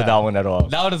don't remember that one at all.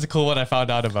 That one is a cool one I found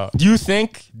out about. Do you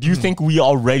think we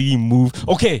already moved?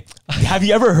 Okay, have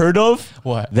you ever heard of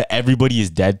what? The everybody is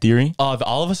dead theory? Oh, the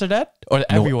all of us are dead? Or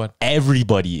everyone? No,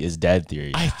 everybody is dead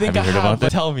theory. I think have you heard about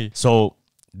that? Tell me. So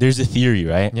there's a theory,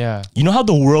 right? Yeah. You know how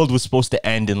the world was supposed to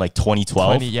end in like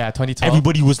 2012? 2012.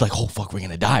 Everybody was like, oh, fuck, we're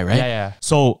going to die, right? Yeah.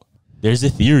 So there's a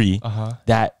theory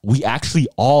that we actually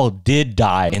all did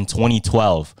die in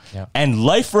 2012. Yeah. And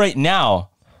life right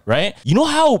now, right? You know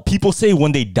how people say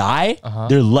when they die,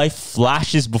 their life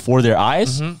flashes before their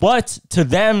eyes? But to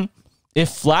them, it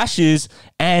flashes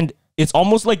and it's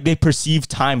almost like they perceive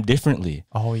time differently.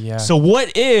 Oh, yeah. So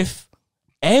what if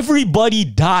everybody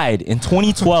died in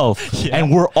 2012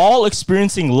 and we're all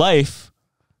experiencing life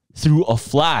through a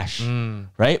flash,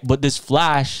 right? But this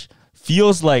flash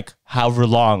feels like however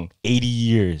long, 80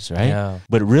 years, right? Yeah.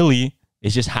 But really,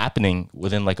 it's just happening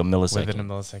within like a millisecond. Within a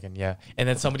millisecond, yeah. And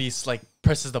then somebody's like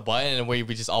presses the button and we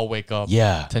just all wake up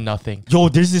to nothing. Yo,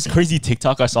 there's this crazy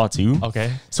TikTok I saw too.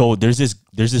 Okay. So there's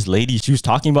this lady, she was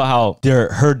talking about how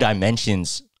her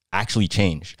dimensions actually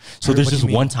change. So there's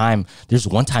one time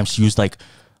she was like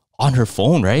on her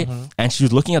phone, right? And she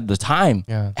was looking at the time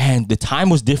and the time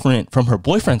was different from her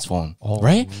boyfriend's phone,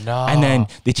 right? No. And then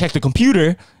they checked the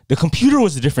computer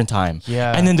was a different time.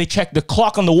 Yeah. And then they checked the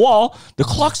clock on the wall, the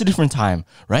clock's a different time,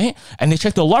 right? And they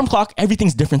checked the alarm clock,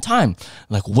 everything's different time.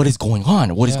 Like, what is going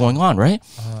on? What is going on, right?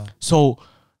 So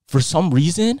for some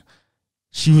reason,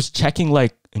 she was checking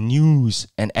like news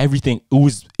and everything.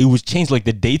 It was changed. Like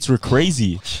the dates were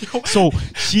crazy. So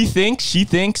she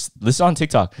thinks, listen on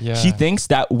TikTok, she thinks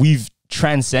that we've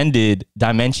transcended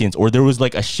dimensions or there was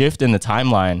like a shift in the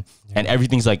timeline and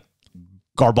everything's like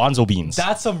garbanzo beans.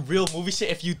 That's some real movie shit.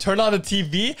 If you turn on the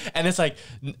TV and it's like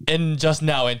in just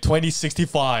now in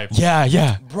 2065.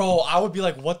 Yeah. Bro, I would be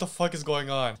like, what the fuck is going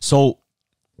on? So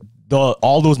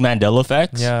all those Mandela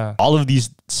effects, all of these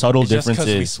subtle differences. Just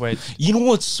 'cause we switched. You know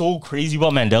what's so crazy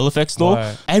about Mandela effects though?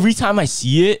 What? Every time I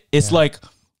see it, it's like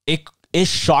it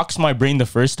shocks my brain the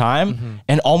first time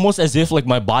and almost as if like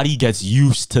my body gets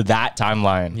used to that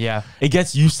timeline. Yeah. It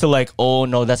gets used to like, oh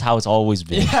no, that's how it's always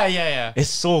been. Yeah. It's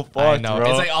so fucked, I know. bro.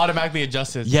 It's like automatically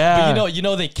adjusted. Yeah. But you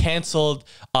know they canceled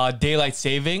daylight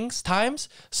savings times.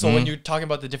 So when you're talking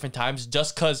about the different times,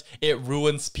 just because it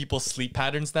ruins people's sleep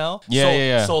patterns now.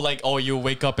 Yeah. So like, oh, you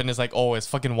wake up and it's like, oh, it's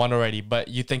fucking 1 already, but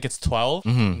you think it's 12.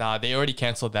 Nah, they already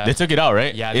canceled that. They took it out,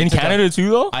 right? Yeah. In Canada too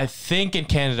though? I think in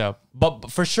Canada,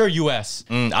 but for sure US.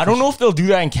 I don't know if they'll do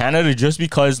that in Canada just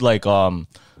because like a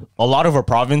lot of our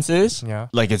provinces,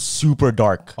 like it's super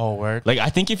dark. Oh, word. Like I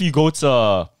think if you go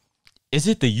to, is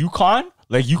it the Yukon?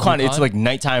 Like Yukon, it's like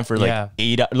nighttime for like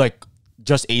 8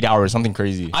 hours, something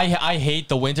crazy. I hate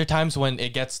the winter times when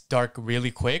it gets dark really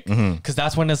quick because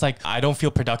that's when it's like I don't feel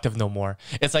productive no more.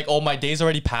 It's like, oh, my day's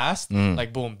already passed.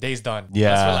 Like boom, day's done.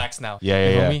 Yeah, let's relax now. Yeah.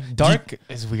 You know what I mean? Dark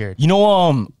is weird. You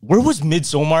know, where was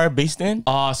Midsommar based in?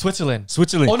 Switzerland.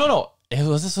 Switzerland. Oh no.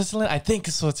 Was it Switzerland? I think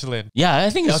it's Switzerland. Yeah, I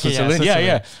think it's Switzerland. Yeah,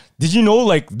 Yeah. Did you know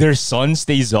like their sun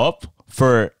stays up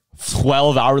for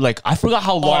 12 hours? Like I forgot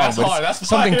how long, that's but hard. it's That's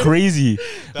something fire. crazy.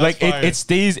 Like fire. it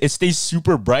stays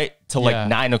super bright till like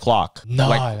 9 o'clock. No.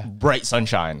 Like bright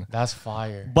sunshine. That's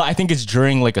fire. But I think it's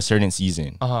during like a certain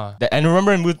season. And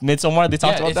remember in Midsommar they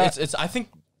talked about that? It's I think.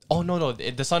 Oh no,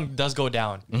 the sun does go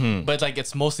down, but like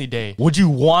it's mostly day. Would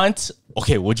you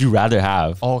rather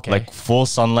have like full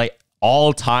sunlight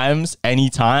all times,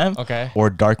 anytime,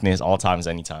 or darkness all times,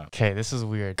 anytime? Okay, this is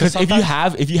weird. Because if you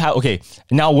have,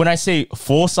 now when I say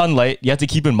full sunlight, you have to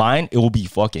keep in mind it will be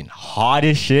fucking hot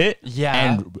as shit,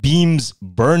 and beams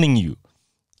burning you.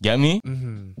 Get me?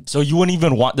 So you wouldn't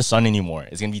even want the sun anymore.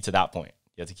 It's gonna be to that point.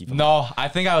 You have to keep in mind. No, I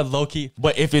think I would low key.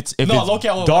 But if it's low-key,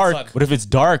 I would want dark, sun. but if it's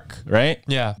dark, right?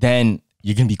 Yeah. Then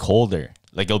you can be colder.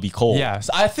 Like it'll be cold. Yeah,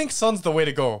 so I think sun's the way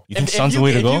to go. You think sun's the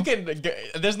way to go?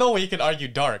 There's no way you can argue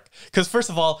dark. Because first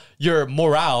of all, your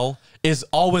morale is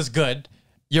always good.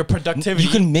 Your productivity. You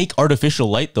can make artificial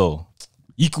light though.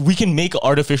 We can make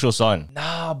artificial sun.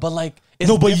 Nah, but like it's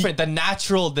different. The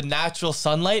natural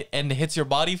sunlight and it hits your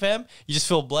body, fam. You just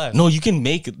feel blessed. No, you can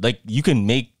make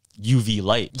UV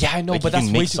light. Yeah, I know, like but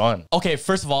that's way too sun. Okay,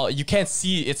 first of all, you can't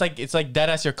see. It's like dead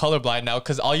ass you're colorblind now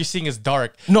because all you're seeing is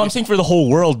dark. No, I'm saying for the whole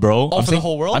world, bro. Oh, for the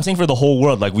whole world? I'm saying for the whole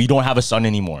world. Like we don't have a sun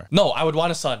anymore. No, I would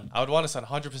want a sun.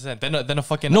 100%. Then a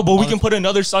fucking. No, but we can put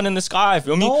another sun in the sky.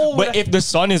 Feel me? No, but if the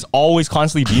sun is always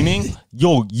constantly beaming,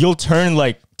 you'll turn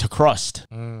like to crust.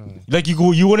 Like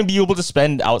you wouldn't be able to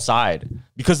spend outside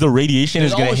because the radiation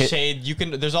is gonna hit. Shade.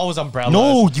 There's always umbrellas.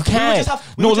 No, you can't.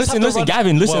 Listen,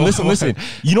 Gavin. Listen.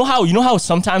 You know how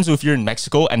sometimes if you're in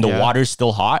Mexico and the water's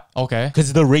still hot,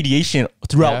 because the radiation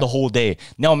throughout the whole day.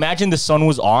 Now imagine the sun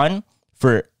was on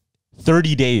for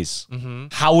 30 days.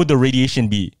 How would the radiation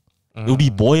be? It would be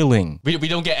boiling. We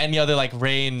don't get any other like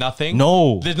rain, nothing.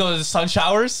 No. There's no sun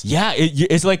showers. Yeah,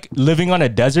 it's like living on a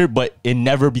desert, but it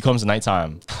never becomes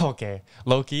nighttime. Okay,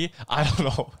 low-key, I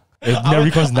don't know. It never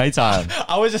becomes nighttime.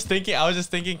 I was just thinking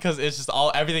because it's just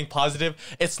everything positive.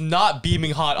 It's not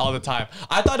beaming hot all the time.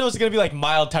 I thought it was gonna be like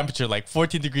mild temperature, like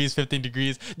 14 degrees, 15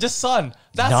 degrees, just sun.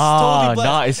 That's totally blessed.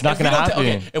 Nah, it's not gonna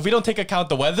happen. If we don't take account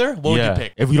the weather, what would you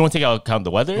pick? If we don't take account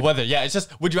the weather? The weather, yeah. It's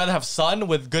just, would you rather have sun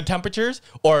with good temperatures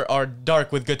or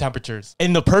dark with good temperatures?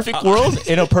 In the perfect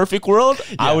world,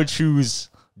 I would choose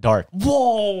dark.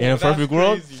 Whoa! In a perfect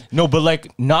world, no, but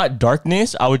like not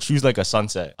darkness. I would choose like a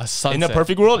sunset. A sunset. In the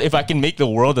perfect world, if I can make the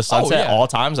world a sunset all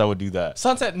times, I would do that.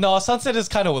 Sunset is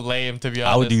kind of lame, to be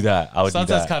honest. I would do that.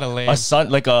 Sunset's kind of lame. A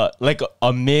sun like a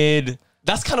mid.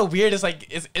 That's kind of weird. It's like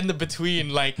it's in the between.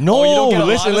 Like no, you don't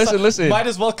get listen. Might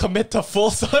as well commit to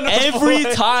full sun.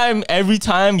 Every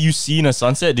time you see a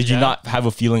sunset, did you not have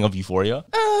a feeling of euphoria?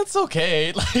 It's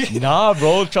okay. Like, nah,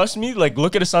 bro. Trust me. Like,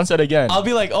 look at a sunset again. I'll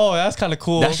be like, oh, that's kind of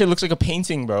cool. That shit looks like a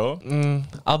painting, bro.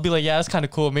 I'll be like, yeah, that's kind of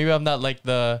cool. Maybe I'm not like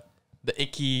the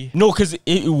icky. No, because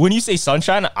when you say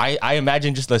sunshine, I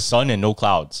imagine just the sun and no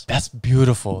clouds. That's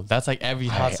beautiful. That's like every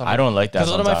hot summer. I don't like that.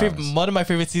 Because one of my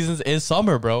favorite seasons is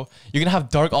summer, bro. You're gonna have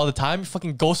dark all the time. You're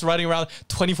fucking ghosts running around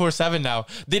 24/7 now.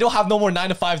 They don't have no more 9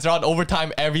 to 5s. They're on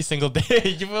overtime every single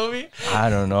day. You feel me? I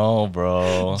don't know,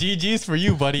 bro. GG's for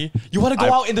you, buddy. You want to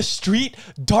go out in the street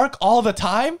dark all the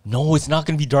time? No, it's not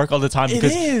gonna be dark all the time.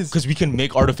 Because we can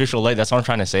make artificial light. That's what I'm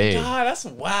trying to say. God, that's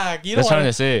whack. That's trying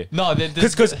to say. No,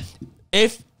 because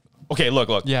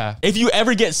look. Yeah. If you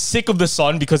ever get sick of the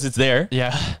sun because it's there,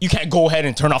 you can't go ahead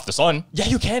and turn off the sun. Yeah,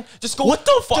 you can. Just go. What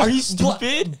the fuck? Are you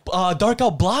stupid? Dark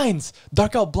out blinds. You're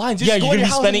gonna be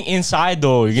spending inside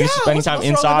though. You're gonna be spending time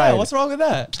inside. What's wrong with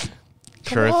that?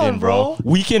 Tripping, bro.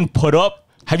 We can put up.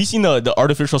 Have you seen the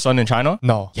artificial sun in China?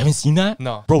 No. You haven't seen that?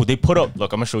 No. Bro, they put up.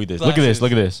 Look, I'm gonna show you this. Look at this.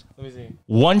 Look at this. Let me see.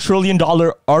 $1 trillion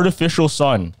artificial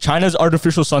sun. China's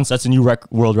artificial sun sets a new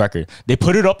world record. They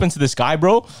put it up into the sky,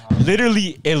 bro.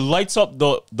 Literally, it lights up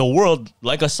the world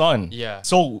like a sun. Yeah.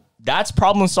 So that's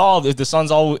problem solved if the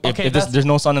sun's there's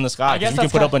no sun in the sky. We can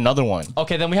put up another one.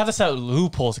 Okay, then we have to set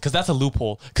loopholes because that's a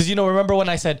loophole. Because remember when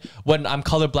I said when I'm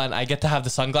colorblind, I get to have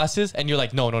the sunglasses, and you're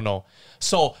like, no.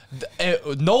 So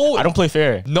no, I don't play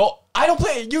fair. No. I don't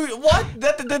play. You what?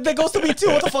 That goes to me too.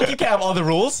 What the fuck? You can't have all the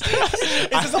rules. Is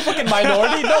this a fucking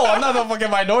minority? No, I'm not a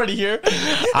fucking minority here.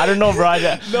 I don't know, bro. I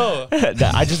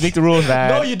just make the rules, man.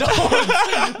 No, you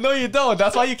don't. No, you don't.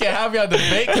 That's why you can't have me on the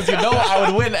debate because I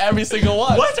would win every single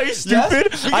one. What? Are you stupid?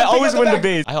 Yes? I always win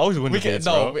debates. I always win debates.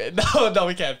 No,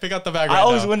 we can't. Pick up the bag. I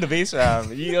always win debates, man.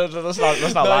 Let's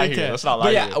not lie here. Let's not lie.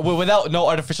 But yeah, without no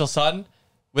artificial sun.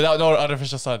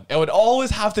 It would always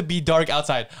have to be dark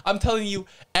outside. I'm telling you,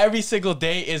 every single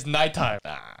day is nighttime.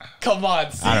 Come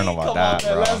on, see? I don't know about that,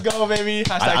 bro. Let's go, baby.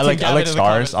 I like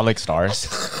stars. I like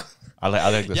stars. I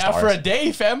like the stars. Yeah, for a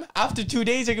day, fam. After 2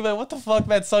 days, you're gonna be like, what the fuck,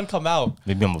 man? Sun come out.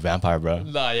 Maybe I'm a vampire, bro.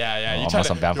 Nah, yeah. You try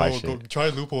some vampire shit. Go try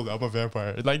a loophole. I'm a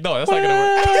vampire. Like, no, that's not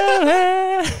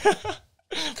gonna work.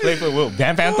 Play for Will.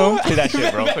 Van Phantom? Play that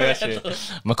shit, bro. Play that shit. I'm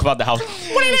gonna come out the house.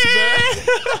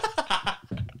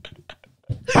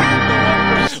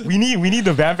 We need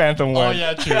the Van Phantom one. Oh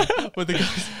yeah, true. With the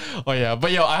ghost. Oh yeah,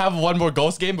 but I have one more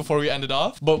ghost game before we end it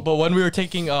off. But when we were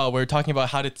talking about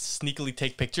how to sneakily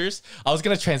take pictures, I was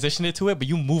gonna transition it to it, but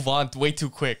you move on way too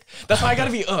quick. That's why I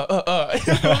gotta be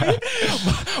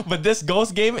But this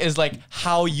ghost game is like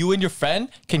how you and your friend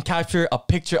can capture a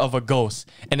picture of a ghost,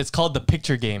 and it's called the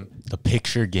picture game. The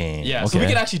picture game. Yeah, okay. So we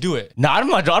can actually do it. Nah, I don't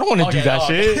want to do that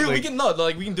shit. We can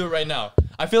do it right now.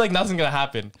 I feel like nothing's gonna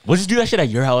happen. We'll just do that shit at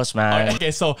your house, man. Okay,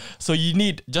 so you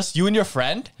need just you and your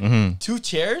friend, 2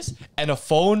 chairs, and a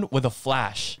phone with a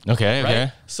flash. Okay, right?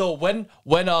 okay. So when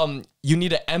you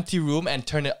need an empty room and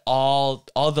turn it all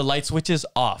the light switches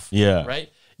off. Yeah. Right.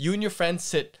 You and your friend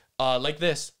sit like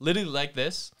this, literally like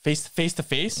this, face to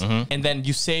face, and then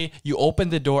you open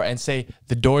the door and say,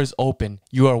 "The door is open.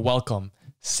 You are welcome."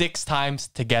 6 times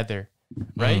together,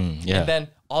 right? Yeah. And then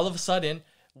all of a sudden,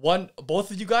 both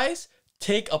of you guys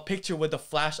take a picture with the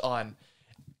flash on.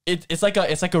 It's like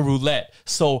a roulette.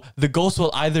 So the ghost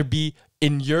will either be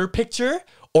in your picture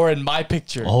or in my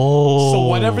picture. Oh. So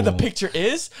whatever the picture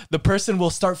is, the person will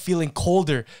start feeling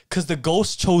colder because the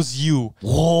ghost chose you.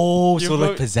 Whoa. So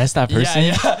like possess that person?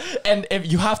 Yeah. And if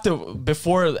you have to,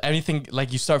 before anything,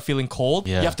 like you start feeling cold,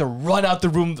 you have to run out the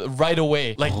room right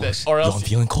away. Like this. Or else I'm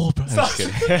feeling cold, bro. I'm just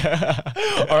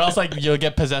kidding. Or else like you'll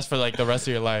get possessed for like the rest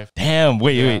of your life. Damn,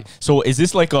 wait. So is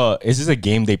this a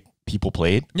game people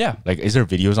played? Yeah. Like, is there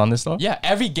videos on this stuff? Yeah,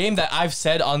 every game that I've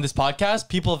said on this podcast,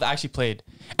 people have actually played.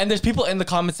 And there's people in the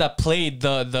comments that played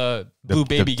the Blue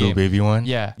Baby game. Blue Baby one?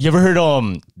 Yeah. You ever heard,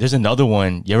 there's another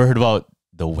one. You ever heard about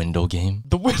the window game?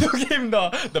 The window game?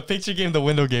 No. The picture game, the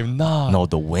window game? Nah. No,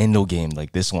 the window game.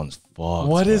 Like, this one's fucked.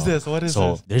 What is this? What is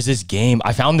this? So, there's this game.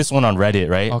 I found this one on Reddit,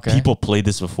 right? Okay. People played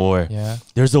this before. Yeah.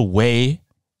 There's a way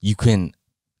you can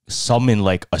summon,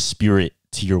 like, a spirit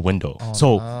to your window.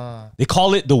 They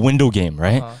call it the window game,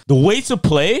 right? The way to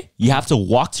play, you have to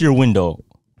walk to your window,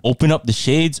 open up the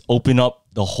shades, open up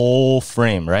the whole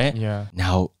frame, right? Yeah.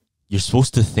 Now, you're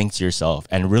supposed to think to yourself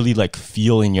and really like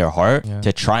feel in your heart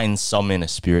to try and summon a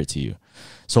spirit to you.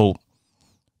 So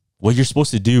what you're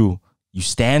supposed to do, you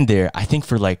stand there, I think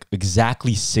for like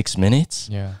exactly 6 minutes.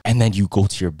 Yeah. And then you go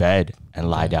to your bed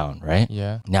and lie down, right?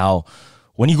 Yeah. Now,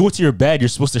 when you go to your bed, you're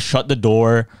supposed to shut the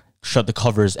door, shut the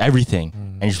covers, everything.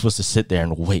 And you're supposed to sit there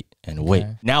and wait and wait.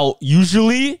 Now,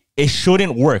 usually it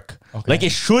shouldn't work. Like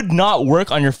it should not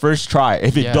work on your first try.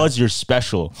 If it does, you're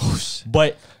special.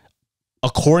 But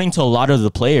according to a lot of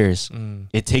the players,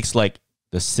 it takes like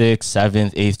the 6th,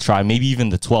 7th, 8th try, maybe even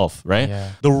the 12th, right?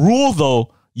 Yeah. The rule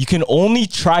though, you can only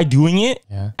try doing it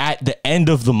at the end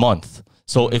of the month.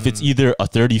 So if it's either a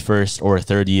 31st or a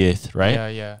 30th,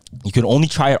 right? Yeah. You can only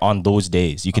try it on those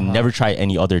days. You can never try it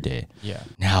any other day. Yeah.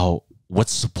 Now,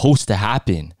 what's supposed to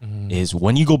happen is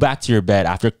when you go back to your bed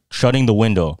after shutting the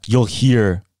window, you'll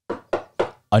hear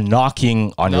a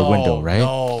knocking on your window, right?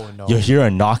 No. You'll hear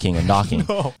a knocking.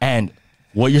 And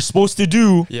what you're supposed to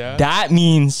do, that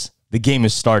means the game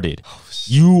is started.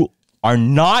 You are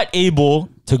not able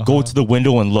to go to the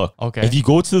window and look. Okay. If you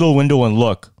go to the window and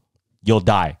look, you'll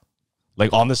die.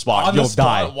 Like on the spot, you'll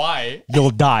die. Why? You'll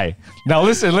die. Now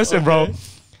listen, bro.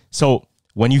 So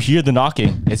when you hear the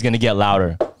knocking, it's gonna get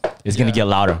louder. It's gonna get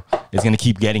louder. It's gonna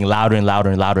keep getting louder and louder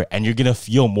and louder, and you're gonna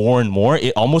feel more and more.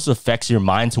 It almost affects your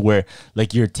mind to where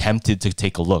like you're tempted to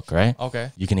take a look, right? Okay.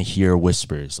 You're gonna hear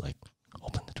whispers like,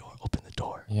 "Open the door, open the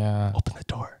door, Yeah. open the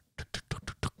door,"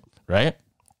 right?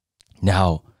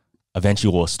 Now,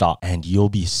 eventually, it will stop, and you'll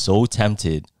be so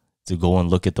tempted to go and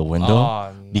look at the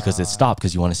window because it stopped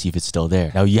because you want to see if it's still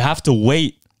there. Now you have to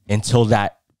wait until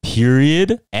that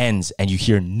period ends and you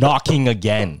hear knocking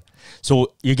again.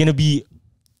 So you're gonna be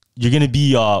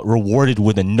rewarded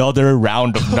with another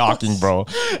round of knocking, bro.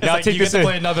 Now like take you this get to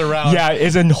play another round. Yeah,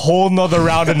 it's a whole nother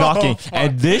round of knocking,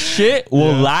 and this shit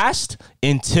will last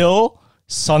until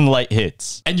sunlight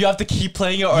hits. And you have to keep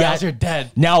playing it, or else you're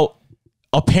dead. Now,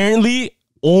 apparently,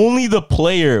 only the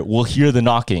player will hear the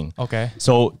knocking. Okay.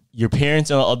 So your parents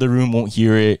in the other room won't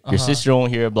hear it. Your sister won't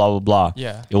hear it, blah, blah, blah.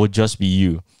 Yeah. It will just be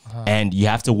you. And you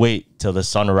have to wait till the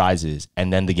sun rises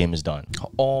and then the game is done.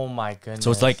 Oh my goodness.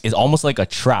 So it's almost like a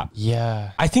trap.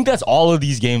 Yeah. I think that's all of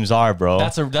these games are, bro.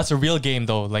 That's a real game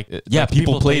though. Like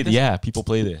people play this. Yeah, people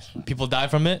play this. People die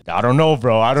from it? I don't know,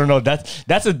 bro. I don't know. That's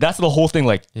the whole thing.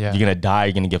 Like you're gonna die,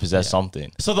 you're gonna get possessed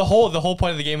something. So the whole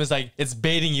point of the game is like it's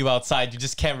baiting you outside. You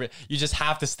just can't you just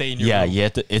have to stay in your room. Yeah,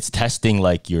 it's testing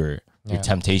like your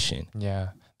temptation. Yeah.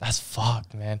 That's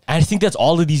fucked, man. And I think that's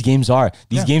all of these games are.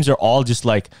 These games are all just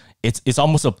like it's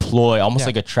almost a ploy, almost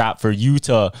like a trap for you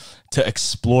to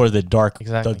explore the dark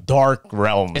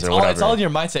realms or whatever. It's all in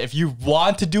your mindset. If you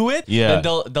want to do it, then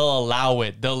they'll allow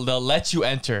it. They'll let you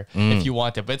enter if you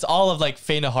want it. But it's all of like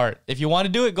faint of heart. If you want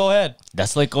to do it, go ahead.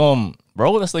 That's like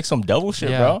bro, that's like some devil shit,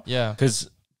 bro. Yeah. Because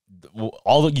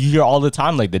you hear all the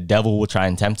time like the devil will try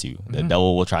and tempt you. The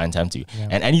devil will try and tempt you.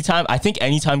 And anytime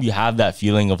you have that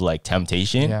feeling of like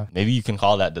temptation, maybe you can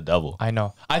call that the devil. I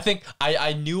know. I think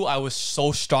I knew I was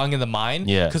so strong in the mind.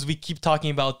 Yeah. Because we keep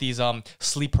talking about these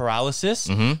sleep paralysis.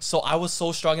 So I was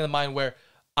so strong in the mind where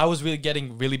I was really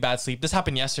getting really bad sleep. This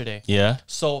happened yesterday. Yeah.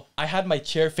 So I had my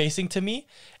chair facing to me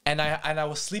and I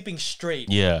was sleeping straight.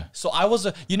 Yeah. So I was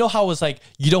you know how it was like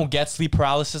you don't get sleep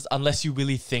paralysis unless you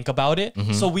really think about it.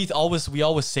 So we always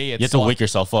say it. You have to wake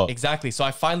yourself up. Exactly. So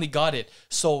I finally got it.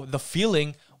 So the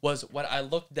feeling was when I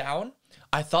looked down,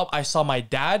 I thought I saw my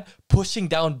dad pushing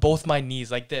down both my knees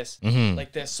like this.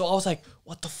 Like this. So I was like,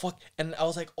 what the fuck? And I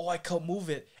was like, oh, I can't move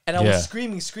it. And I was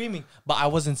screaming, but I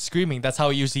wasn't screaming. That's how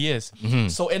it usually is.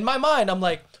 So in my mind, I'm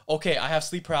like, okay, I have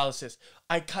sleep paralysis.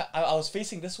 I was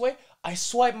facing this way. I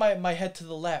swipe my head to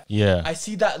the left. Yeah. I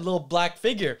see that little black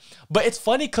figure. But it's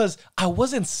funny because I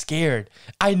wasn't scared.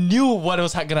 I knew what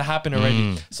was gonna happen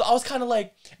already. So I was kind of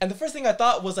like, and the first thing I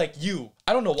thought was like you.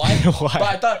 I don't know why, Why? but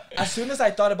I thought as soon as I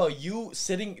thought about you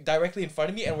sitting directly in front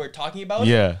of me and we're talking about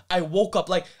it, I woke up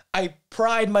like I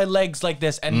pried my legs like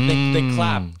this and they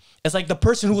clapped. It's like the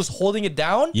person who was holding it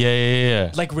down,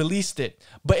 like released it.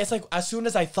 But it's like as soon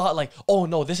as I thought like, oh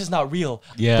no, this is not real.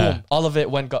 Boom, all of it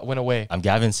went away. I'm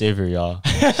Gavin Savior, y'all.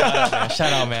 Shout out, man.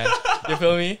 Shout out, man. You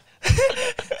feel me?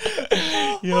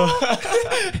 Yo.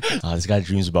 This guy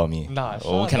dreams about me. Nah.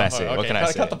 What can I say? Okay, What can I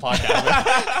say? Cut the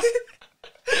podcast.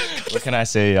 What can I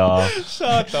say, y'all?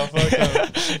 Shut the fuck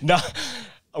up. Nah.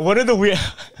 One of the weird.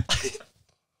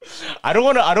 I don't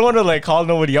want to like call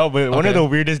nobody out, but one of the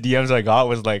weirdest DMs I got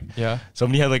was like,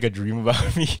 somebody had like a dream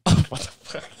about me. What the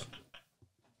fuck?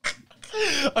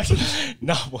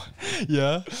 No,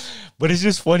 yeah, but it's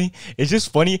just funny. It's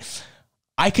just funny.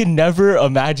 I could never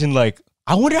imagine like.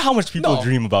 I wonder how much people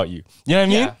dream about you. You know what I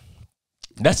mean? Yeah.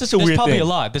 That's just a weird thing.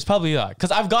 There's probably a lot.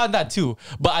 Because I've gotten that too.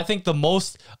 But I think the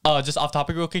most, just off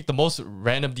topic real quick, the most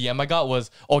random DM I got was,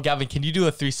 oh, Gavin, can you do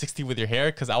a 360 with your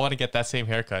hair? Because I want to get that same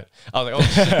haircut. I was like, oh,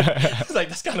 shit. It's like,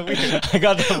 that's kind of weird. I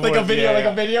got that like a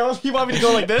video. You want me to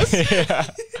go like this? Yeah.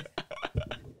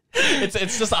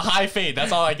 It's just a high fade.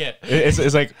 That's all I get.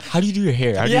 It's like, how do you do your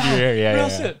hair? How do you do your hair? Yeah,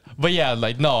 shit. But yeah,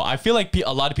 like, no, I feel like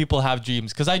a lot of people have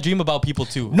dreams because I dream about people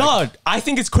too. No, like, I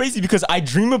think it's crazy because I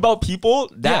dream about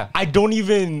people that I don't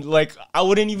even, like, I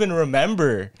wouldn't even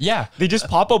remember. Yeah. They just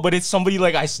pop up, but it's somebody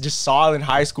like I just saw in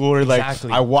high school or like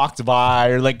I walked by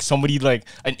or like somebody like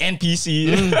an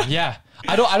NPC. Yeah.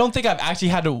 I don't think I've actually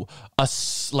had a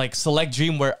like select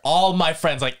dream where all my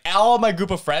friends, like all my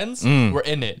group of friends were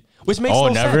in it. Which makes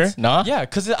no sense. Nah? Yeah,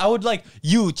 because I would like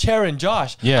you, Chair, and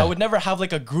Josh. Yeah. I would never have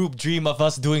like a group dream of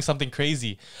us doing something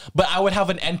crazy. But I would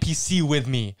have an NPC with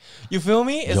me. You feel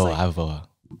me? It's like, I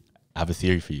have a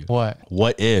theory for you. What?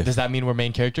 What if... Does that mean we're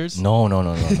main characters? No.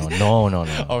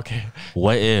 Okay.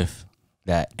 What if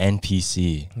that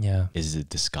NPC is a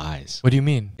disguise? What do you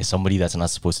mean? It's somebody that's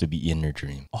not supposed to be in your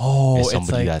dream. Oh, it's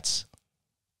somebody that's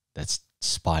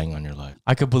spying on your life.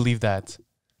 I could believe that.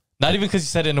 Not even because you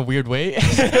said it in a weird way.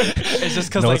 It's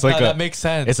just because that makes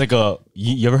sense. It's like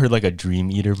you ever heard like a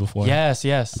dream eater before?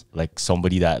 Yes. Like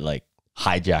somebody that like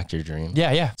hijacked your dream.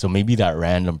 Yeah. So maybe that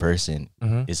random person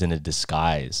is in a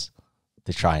disguise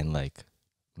to try and like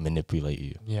manipulate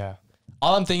you. Yeah.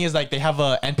 All I'm thinking is like they have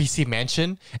a NPC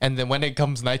mansion, and then when it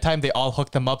comes nighttime, they all hook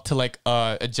them up to like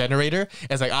a generator. And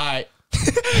it's like, all right.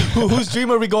 Whose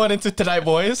dream are we going into tonight,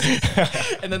 boys?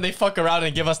 And then they fuck around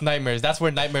and give us nightmares. That's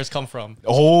where nightmares come from.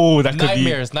 Oh, that could be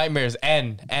nightmares.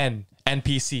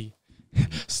 NPC,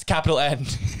 capital N.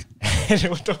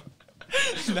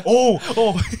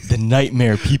 Oh, the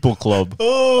Nightmare People Club.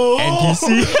 Oh,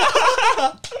 NPC.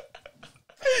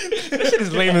 That shit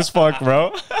is lame as fuck,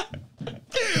 bro.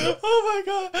 Oh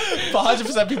my god!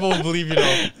 100% people will believe you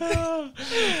know.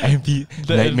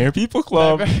 Nightmare People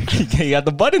Club. You got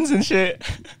the buttons and shit.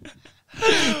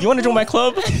 You want to join my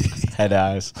club? Head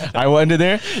ass. I will end it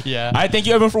there. Yeah. I thank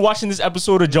you everyone for watching this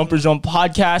episode of Jumper Jump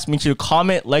Podcast. Make sure to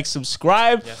comment, like,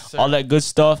 subscribe, all that good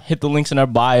stuff. Hit the links in our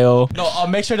bio. No,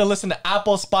 make sure to listen to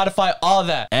Apple, Spotify, all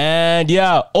that. And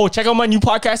yeah. Oh, check out my new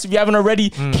podcast if you haven't already.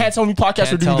 Can't Tell Me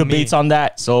Podcast. We're doing debates on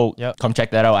that. So come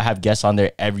check that out. I have guests on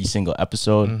there every single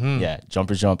episode. Yeah.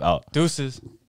 Jumper Jump out. Deuces.